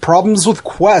 problems with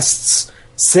quests,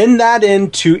 send that in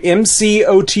to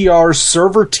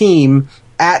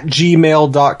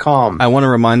mcotr@gmail.com. I want to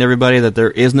remind everybody that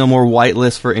there is no more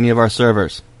whitelist for any of our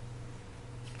servers.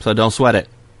 So don't sweat it.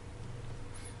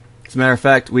 As a matter of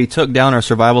fact, we took down our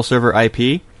survival server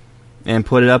IP and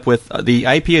put it up with... the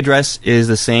IP address is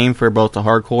the same for both the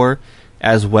hardcore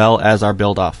as well as our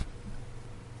build-off.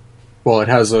 Well, it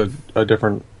has a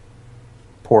different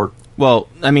port. Well,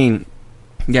 I mean...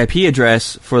 the IP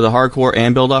address for the hardcore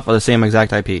and build-off are the same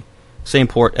exact IP. Same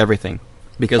port, everything.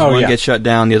 Because one gets shut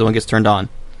down, the other one gets turned on.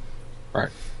 Right.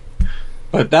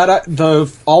 But that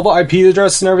all the IP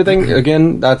address and everything,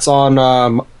 again, that's on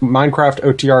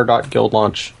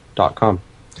MinecraftOTR.guildlaunch.com.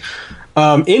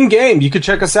 In-game, you can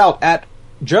check us out at...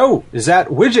 Joe is at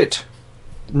Widget.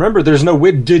 Remember, there's no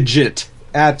Widget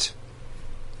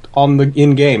on the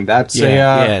in-game. That's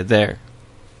there.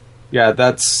 Yeah,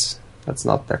 that's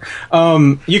not there.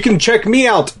 You can check me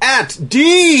out at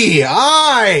DIEN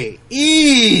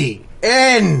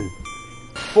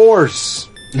Force.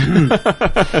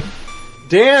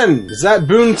 Dan is at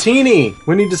Boontini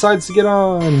when he decides to get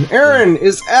on. Aaron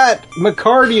is at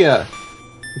Macardia.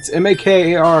 It's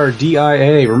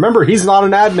MAKARDIA. Remember, he's not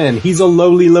an admin. He's a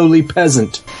lowly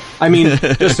peasant. I mean,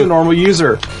 just a normal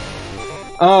user.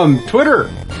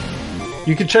 Twitter.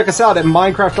 You can check us out at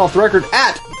Minecraft Off the Record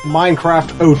at Minecraft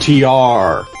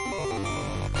OTR.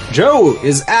 Joe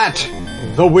is at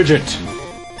The Widget.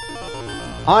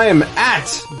 I am at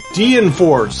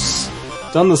DNforce.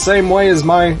 Done the same way as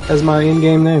my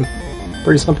in-game name.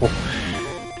 Pretty simple.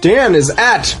 Dan is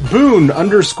at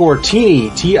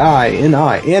Boone_Teeny,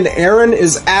 TINI. And Aaron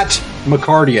is at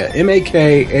Macardia,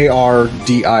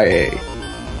 MAKARDIA.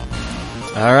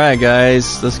 Alright,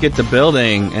 guys, let's get to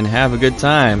building and have a good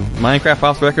time. Minecraft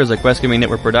Off the Record is a Quest Gaming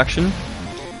Network production.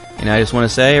 And I just want to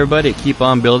say, everybody, keep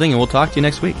on building, and we'll talk to you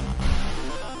next week.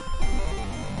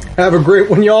 Have a great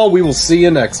one, y'all. We will see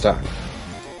you next time.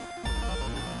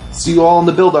 See you all on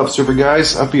the build-up server,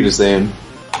 guys. Auf Wiedersehen.